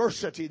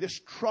adversity, this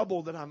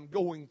trouble that I'm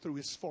going through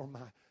is for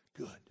my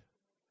good.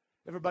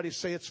 Everybody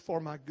say it's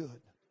for my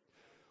good.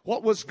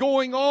 What was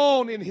going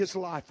on in his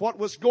life, what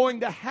was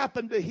going to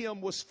happen to him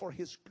was for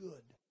his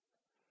good.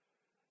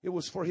 It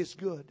was for his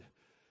good.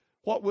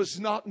 What was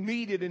not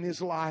needed in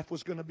his life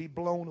was going to be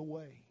blown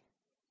away.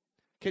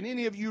 Can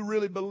any of you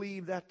really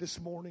believe that this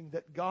morning?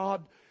 That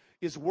God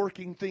is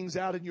working things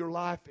out in your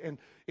life, and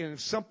if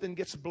something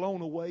gets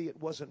blown away,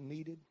 it wasn't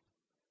needed?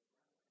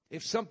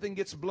 If something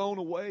gets blown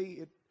away,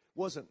 it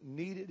wasn't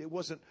needed. It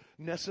wasn't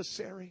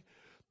necessary.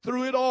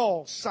 Through it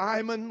all,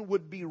 Simon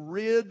would be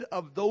rid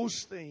of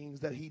those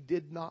things that he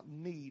did not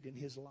need in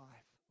his life.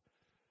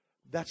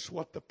 That's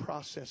what the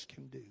process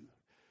can do.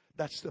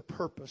 That's the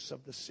purpose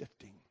of the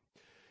sifting.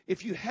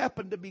 If you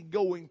happen to be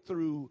going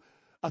through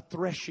a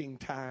threshing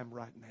time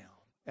right now,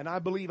 and I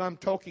believe I'm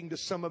talking to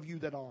some of you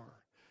that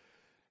are,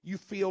 you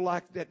feel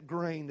like that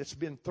grain that's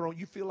been thrown,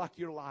 you feel like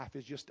your life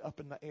is just up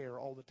in the air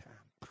all the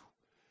time.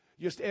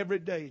 Just every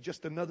day,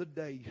 just another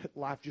day,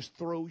 life just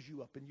throws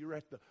you up, and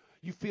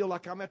you feel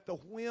like I'm at the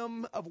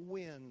whim of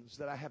winds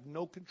that I have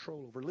no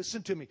control over.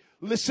 Listen to me.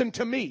 Listen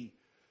to me.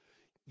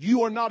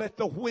 You are not at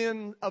the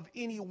whim of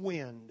any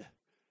wind.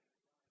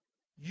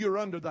 You're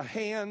under the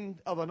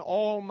hand of an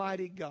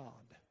almighty God.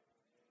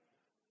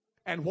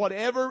 And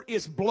whatever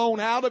is blown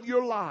out of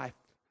your life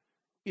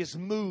is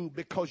moved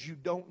because you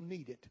don't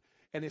need it.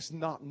 And it's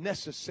not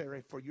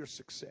necessary for your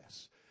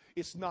success.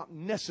 It's not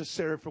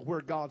necessary for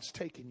where God's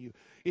taken you.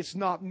 It's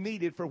not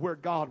needed for where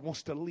God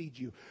wants to lead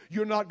you.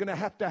 You're not going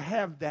to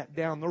have that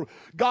down the road.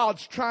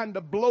 God's trying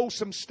to blow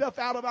some stuff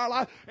out of our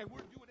life, and we're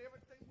doing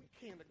everything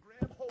we can to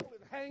grab hold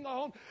and hang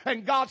on.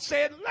 And God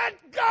said,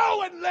 let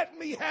go and let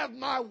me have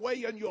my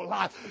way in your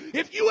life.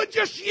 If you would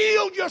just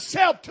yield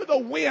yourself to the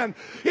wind,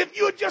 if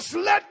you would just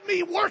let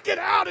me work it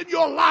out in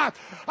your life,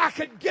 I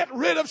could get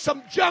rid of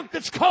some junk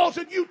that's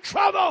causing you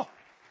trouble.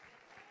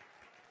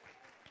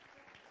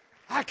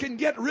 I can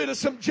get rid of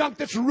some junk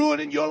that's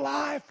ruining your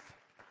life.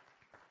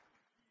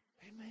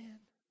 Amen.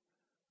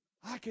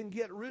 I can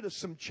get rid of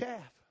some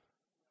chaff.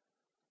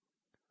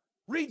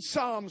 Read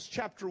Psalms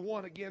chapter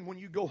 1 again when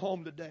you go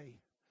home today.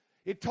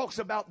 It talks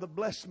about the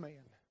blessed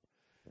man,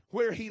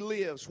 where he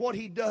lives, what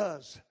he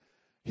does,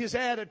 his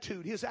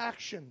attitude, his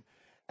action,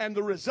 and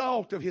the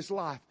result of his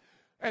life.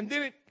 And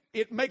then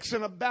it makes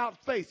an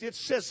about faith. It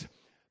says,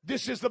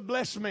 this is the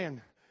blessed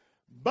man,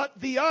 but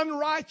the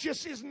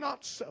unrighteous is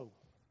not so.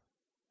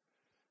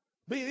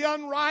 The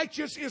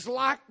unrighteous is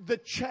like the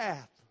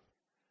chaff.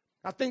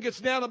 I think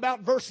it's down about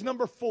verse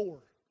number 4.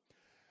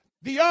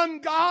 The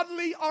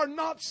ungodly are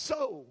not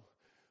so,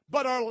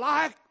 but are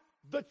like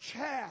the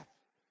chaff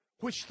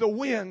which the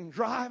wind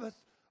driveth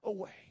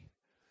away.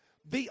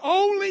 The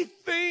only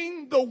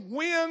thing the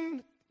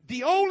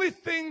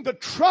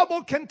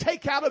trouble can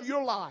take out of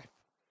your life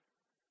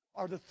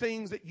are the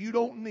things that you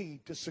don't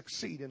need to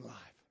succeed in life.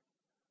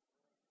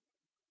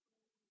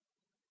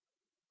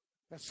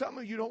 Now, some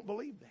of you don't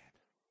believe that.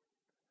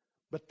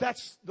 But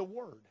that's the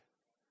word.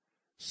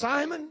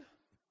 Simon,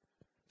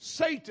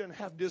 Satan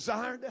have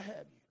desired to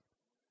have you.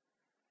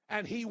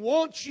 And he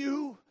wants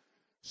you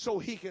so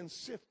he can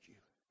sift you.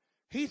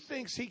 He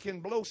thinks he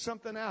can blow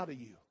something out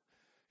of you.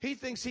 He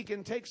thinks he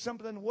can take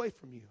something away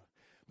from you.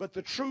 But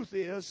the truth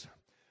is,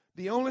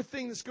 the only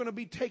thing that's going to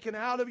be taken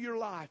out of your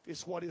life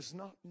is what is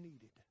not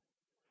needed.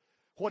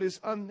 What is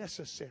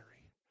unnecessary.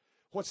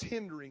 What's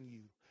hindering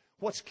you.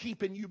 What's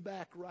keeping you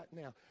back right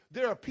now?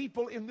 There are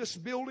people in this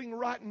building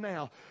right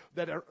now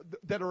that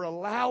are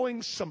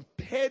allowing some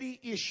petty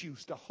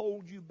issues to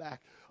hold you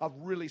back of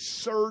really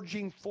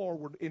surging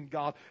forward in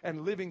God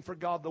and living for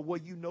God the way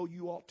you know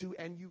you ought to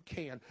and you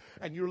can.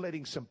 And you're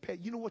letting some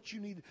you know what you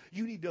need?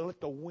 You need to let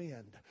the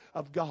wind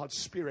of God's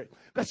Spirit.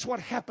 That's what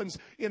happens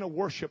in a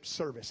worship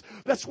service.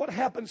 That's what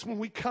happens when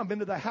we come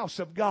into the house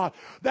of God.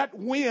 That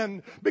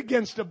wind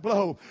begins to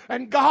blow.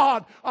 And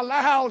God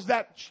allows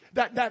that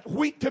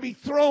wheat to be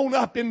thrown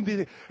up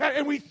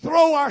and we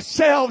throw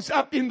ourselves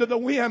up into the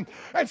wind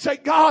and say,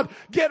 God,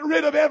 get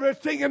rid of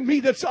everything in me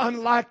that's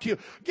unlike you.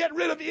 Get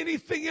rid of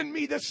anything in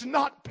me that's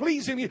not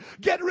pleasing you.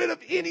 Get rid of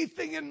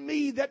anything in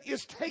me that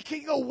is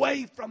taking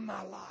away from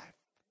my life.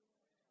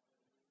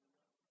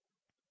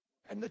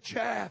 And the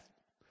chaff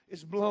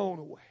is blown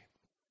away.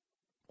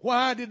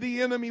 Why did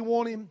the enemy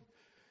want him?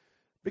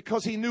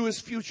 Because he knew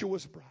his future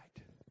was bright.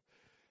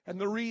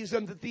 And the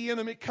reason that the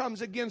enemy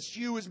comes against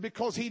you is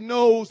because he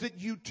knows that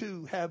you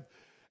too have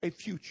a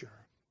future.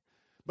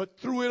 But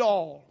through it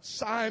all,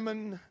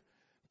 Simon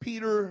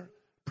Peter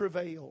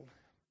prevailed.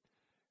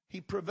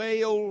 He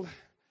prevailed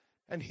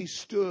and he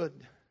stood.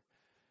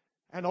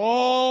 And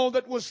all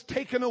that was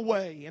taken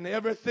away and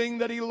everything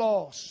that he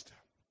lost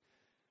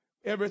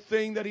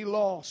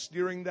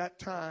during that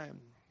time,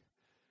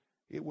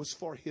 it was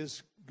for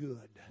his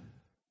good.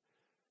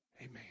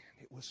 Amen.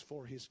 It was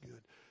for his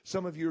good.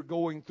 Some of you are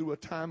going through a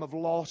time of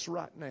loss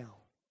right now.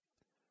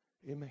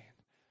 Amen.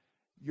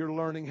 You're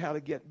learning how to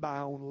get by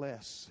on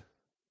less.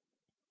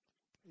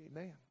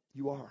 Amen.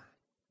 You are.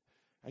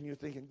 And you're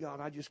thinking,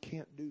 God, I just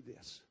can't do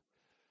this.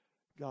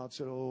 God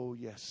said, oh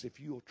yes, if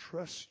you'll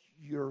trust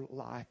your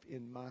life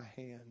in my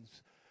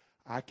hands,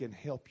 I can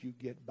help you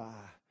get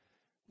by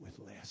with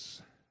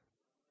less.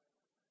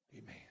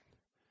 Amen.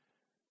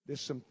 There's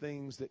some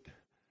things that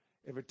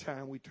every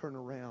time we turn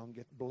around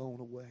get blown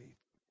away.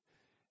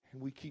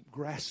 And we keep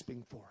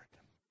grasping for it.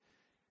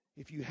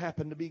 If you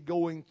happen to be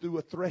going through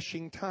a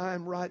threshing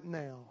time right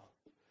now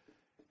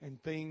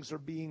and things are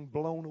being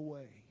blown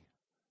away,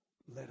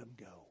 let them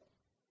go.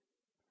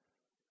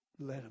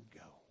 Let them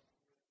go.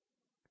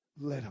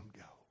 Let them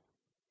go.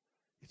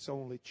 It's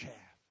only chaff.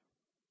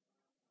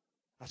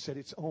 I said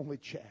it's only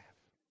chaff.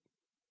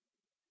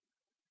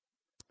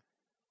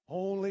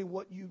 Only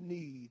what you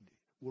need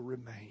will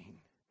remain.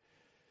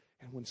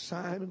 And when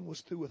Simon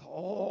was through with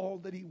all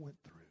that he went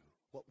through,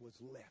 what was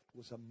left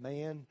was a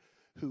man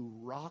who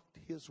rocked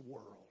his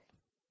world.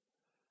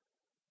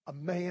 A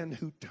man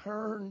who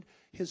turned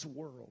his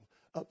world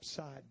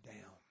upside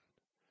down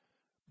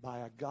by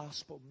a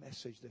gospel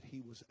message that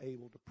he was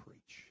able to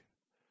preach.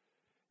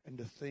 And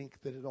to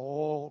think that it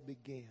all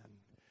began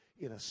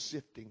in a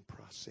sifting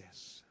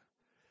process.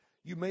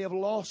 You may have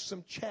lost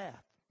some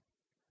chaff,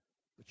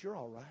 but you're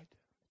all right.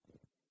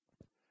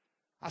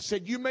 I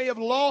said you may have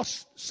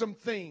lost some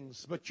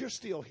things, but you're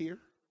still here.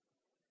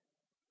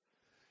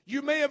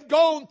 You may have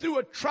gone through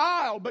a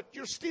trial, but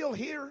you're still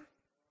here.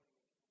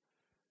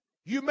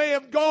 You may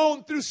have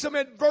gone through some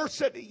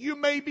adversity. You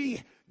may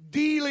be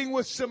dealing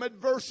with some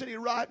adversity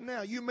right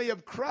now. You may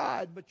have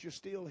cried, but you're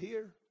still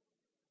here.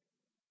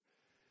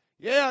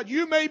 Yeah,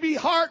 you may be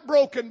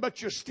heartbroken,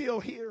 but you're still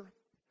here.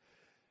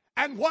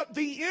 And what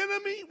the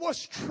enemy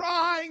was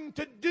trying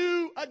to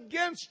do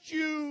against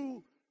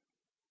you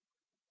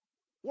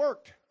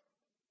worked.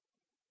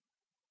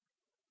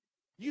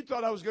 You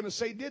thought I was going to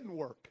say didn't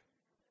work.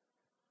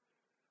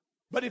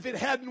 But if it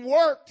hadn't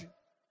worked,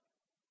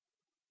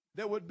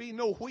 there would be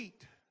no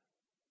wheat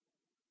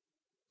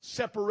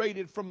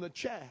separated from the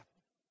chaff.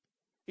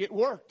 It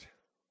worked.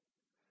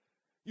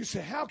 You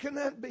say, how can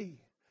that be?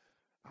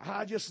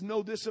 I just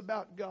know this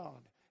about God.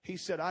 He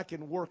said, I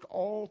can work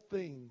all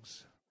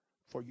things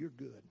for your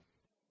good.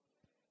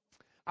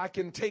 I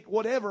can take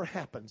whatever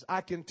happens. I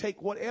can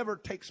take whatever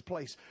takes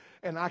place,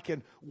 and I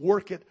can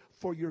work it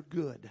for your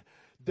good.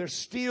 There's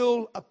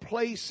still a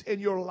place in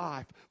your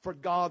life for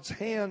God's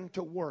hand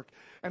to work.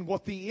 And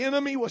what the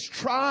enemy was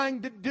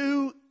trying to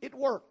do, it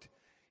worked.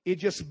 It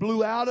just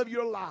blew out of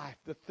your life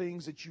the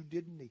things that you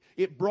didn't need.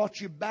 It brought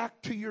you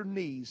back to your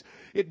knees.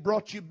 It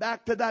brought you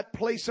back to that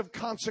place of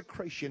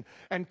consecration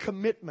and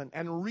commitment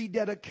and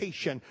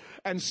rededication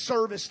and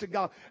service to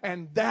God.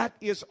 And that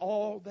is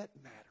all that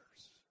matters.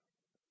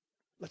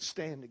 Let's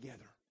stand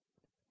together.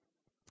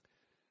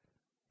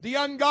 The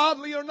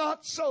ungodly are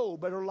not so,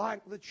 but are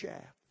like the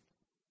chaff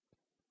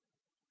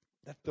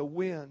that the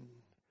wind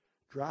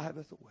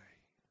driveth away.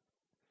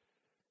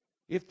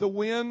 If the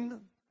wind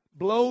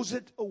blows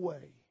it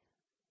away,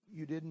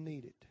 you didn't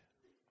need it.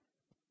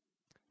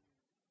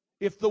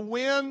 If the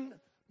wind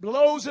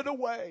blows it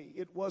away,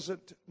 it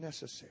wasn't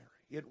necessary.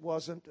 It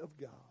wasn't of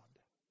God.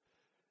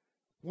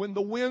 When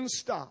the wind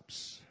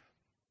stops,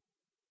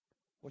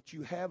 what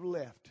you have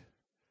left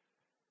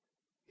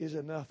is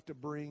enough to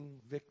bring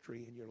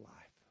victory in your life.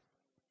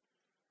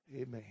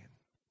 Amen.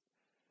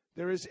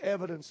 There is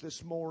evidence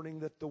this morning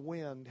that the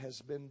wind has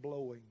been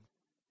blowing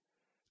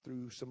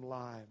through some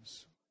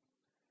lives.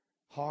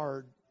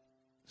 Hard,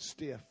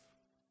 stiff,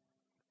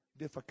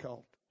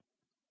 difficult.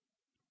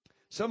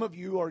 Some of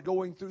you are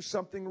going through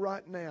something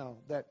right now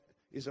that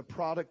is a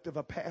product of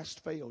a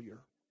past failure.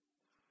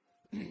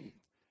 And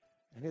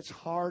it's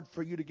hard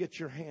for you to get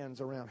your hands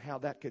around how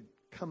that could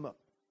come up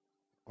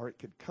or it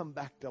could come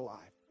back to life.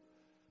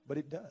 But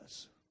it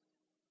does.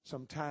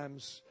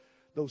 Sometimes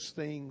those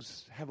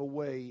things have a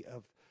way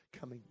of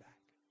coming back.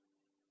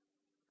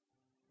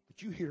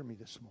 But you hear me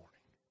this morning.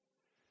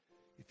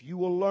 If you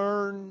will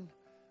learn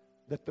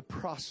that the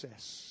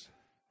process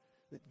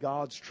that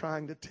God's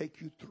trying to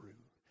take you through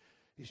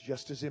is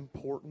just as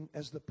important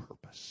as the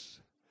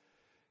purpose.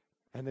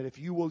 And that if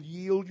you will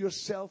yield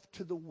yourself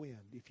to the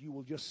wind, if you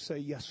will just say,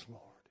 yes,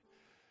 Lord.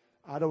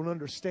 I don't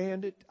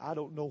understand it. I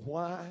don't know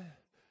why.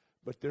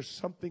 But there's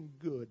something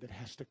good that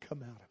has to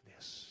come out of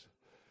this.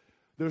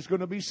 There's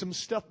going to be some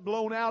stuff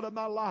blown out of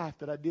my life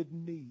that I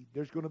didn't need.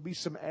 There's going to be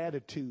some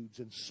attitudes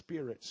and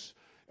spirits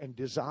and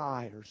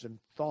desires and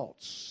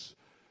thoughts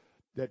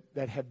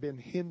that have been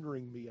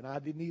hindering me, and I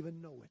didn't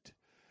even know it.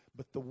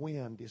 But the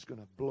wind is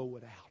going to blow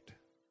it out.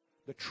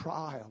 The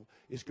trial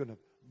is going to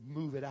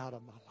move it out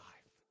of my life.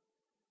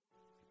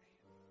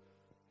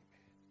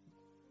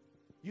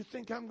 You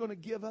think I'm going to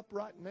give up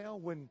right now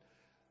when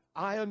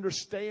I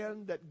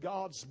understand that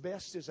God's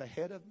best is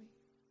ahead of me?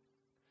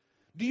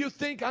 Do you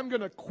think I'm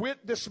going to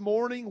quit this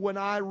morning when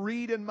I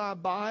read in my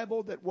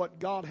Bible that what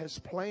God has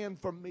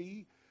planned for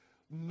me,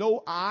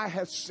 no eye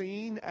hath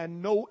seen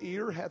and no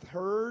ear hath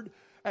heard,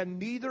 and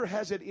neither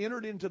has it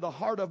entered into the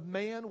heart of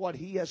man what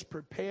He has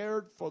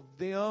prepared for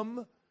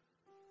them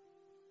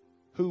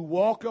who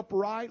walk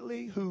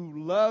uprightly,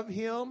 who love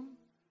Him?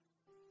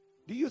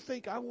 Do you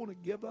think I want to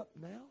give up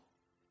now?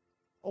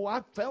 Oh,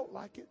 I felt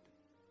like it.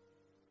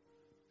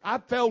 I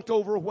felt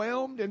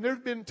overwhelmed, and there's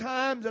been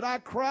times that I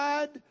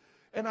cried,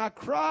 and I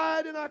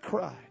cried, and I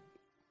cried.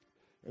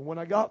 And when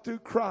I got through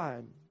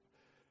crying,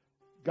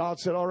 God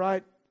said, all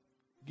right,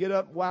 get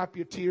up, wipe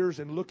your tears,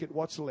 and look at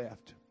what's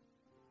left.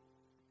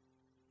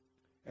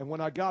 And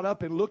when I got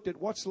up and looked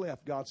at what's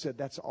left, God said,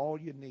 that's all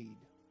you need.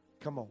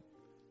 Come on,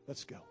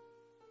 let's go.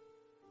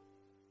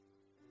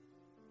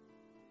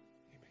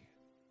 Amen.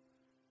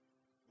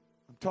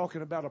 I'm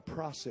talking about a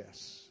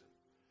process.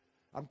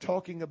 I'm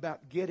talking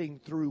about getting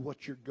through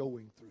what you're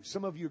going through.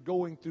 Some of you are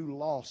going through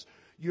loss.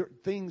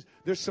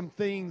 There's some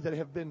things that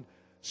have been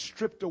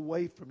stripped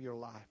away from your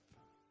life.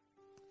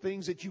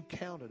 Things that you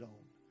counted on.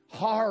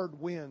 Hard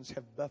winds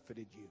have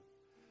buffeted you.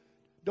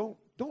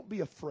 Don't be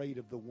afraid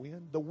of the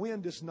wind. The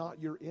wind is not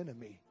your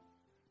enemy.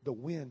 The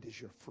wind is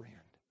your friend.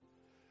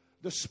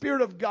 The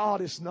Spirit of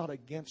God is not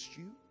against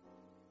you.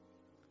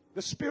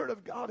 The Spirit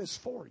of God is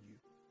for you.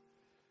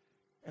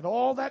 And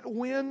all that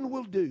wind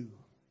will do,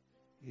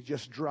 you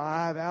just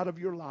drive out of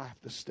your life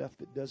the stuff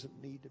that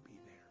doesn't need to be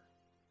there.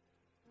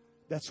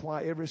 That's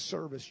why every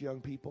service,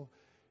 young people,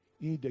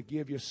 you need to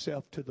give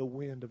yourself to the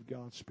wind of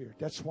God's Spirit.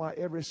 That's why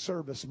every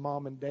service,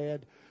 mom and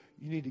dad,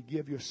 you need to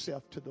give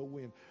yourself to the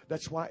wind.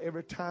 That's why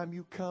every time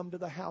you come to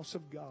the house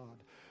of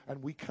God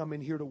and we come in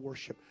here to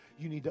worship,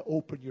 you need to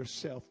open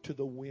yourself to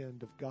the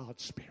wind of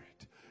God's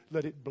Spirit.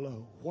 Let it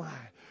blow.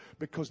 Why?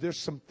 Because there's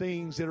some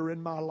things that are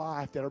in my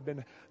life that have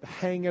been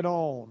hanging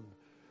on.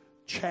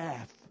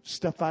 Chaff.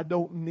 Stuff I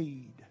don't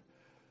need.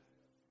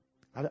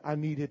 I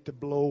need it to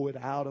blow it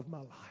out of my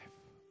life.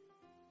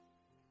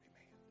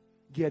 Amen.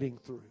 Getting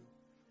through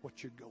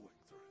what you're going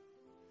through.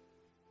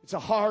 It's a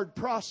hard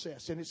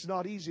process and it's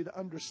not easy to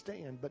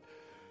understand. But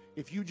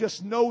if you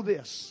just know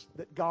this,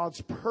 that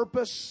God's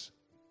purpose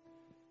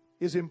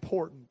is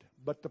important,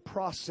 but the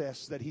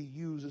process that He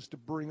uses to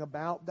bring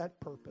about that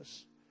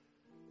purpose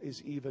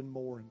is even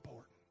more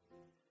important.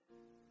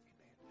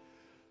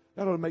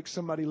 That ought to make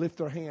somebody lift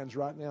their hands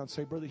right now and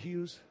say, Brother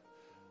Hughes,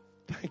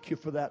 thank you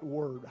for that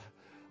word.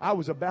 I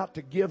was about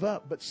to give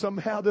up, but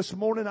somehow this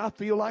morning I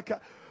feel like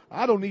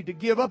I don't need to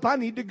give up. I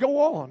need to go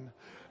on.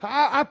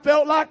 I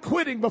felt like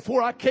quitting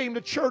before I came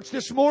to church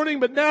this morning,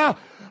 but now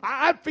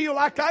I feel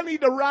like I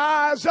need to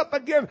rise up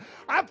again.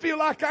 I feel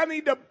like I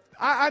need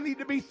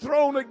to be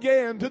thrown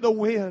again to the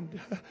wind.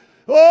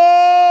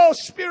 Oh,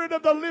 Spirit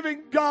of the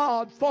living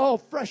God, fall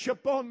fresh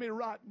upon me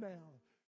right now.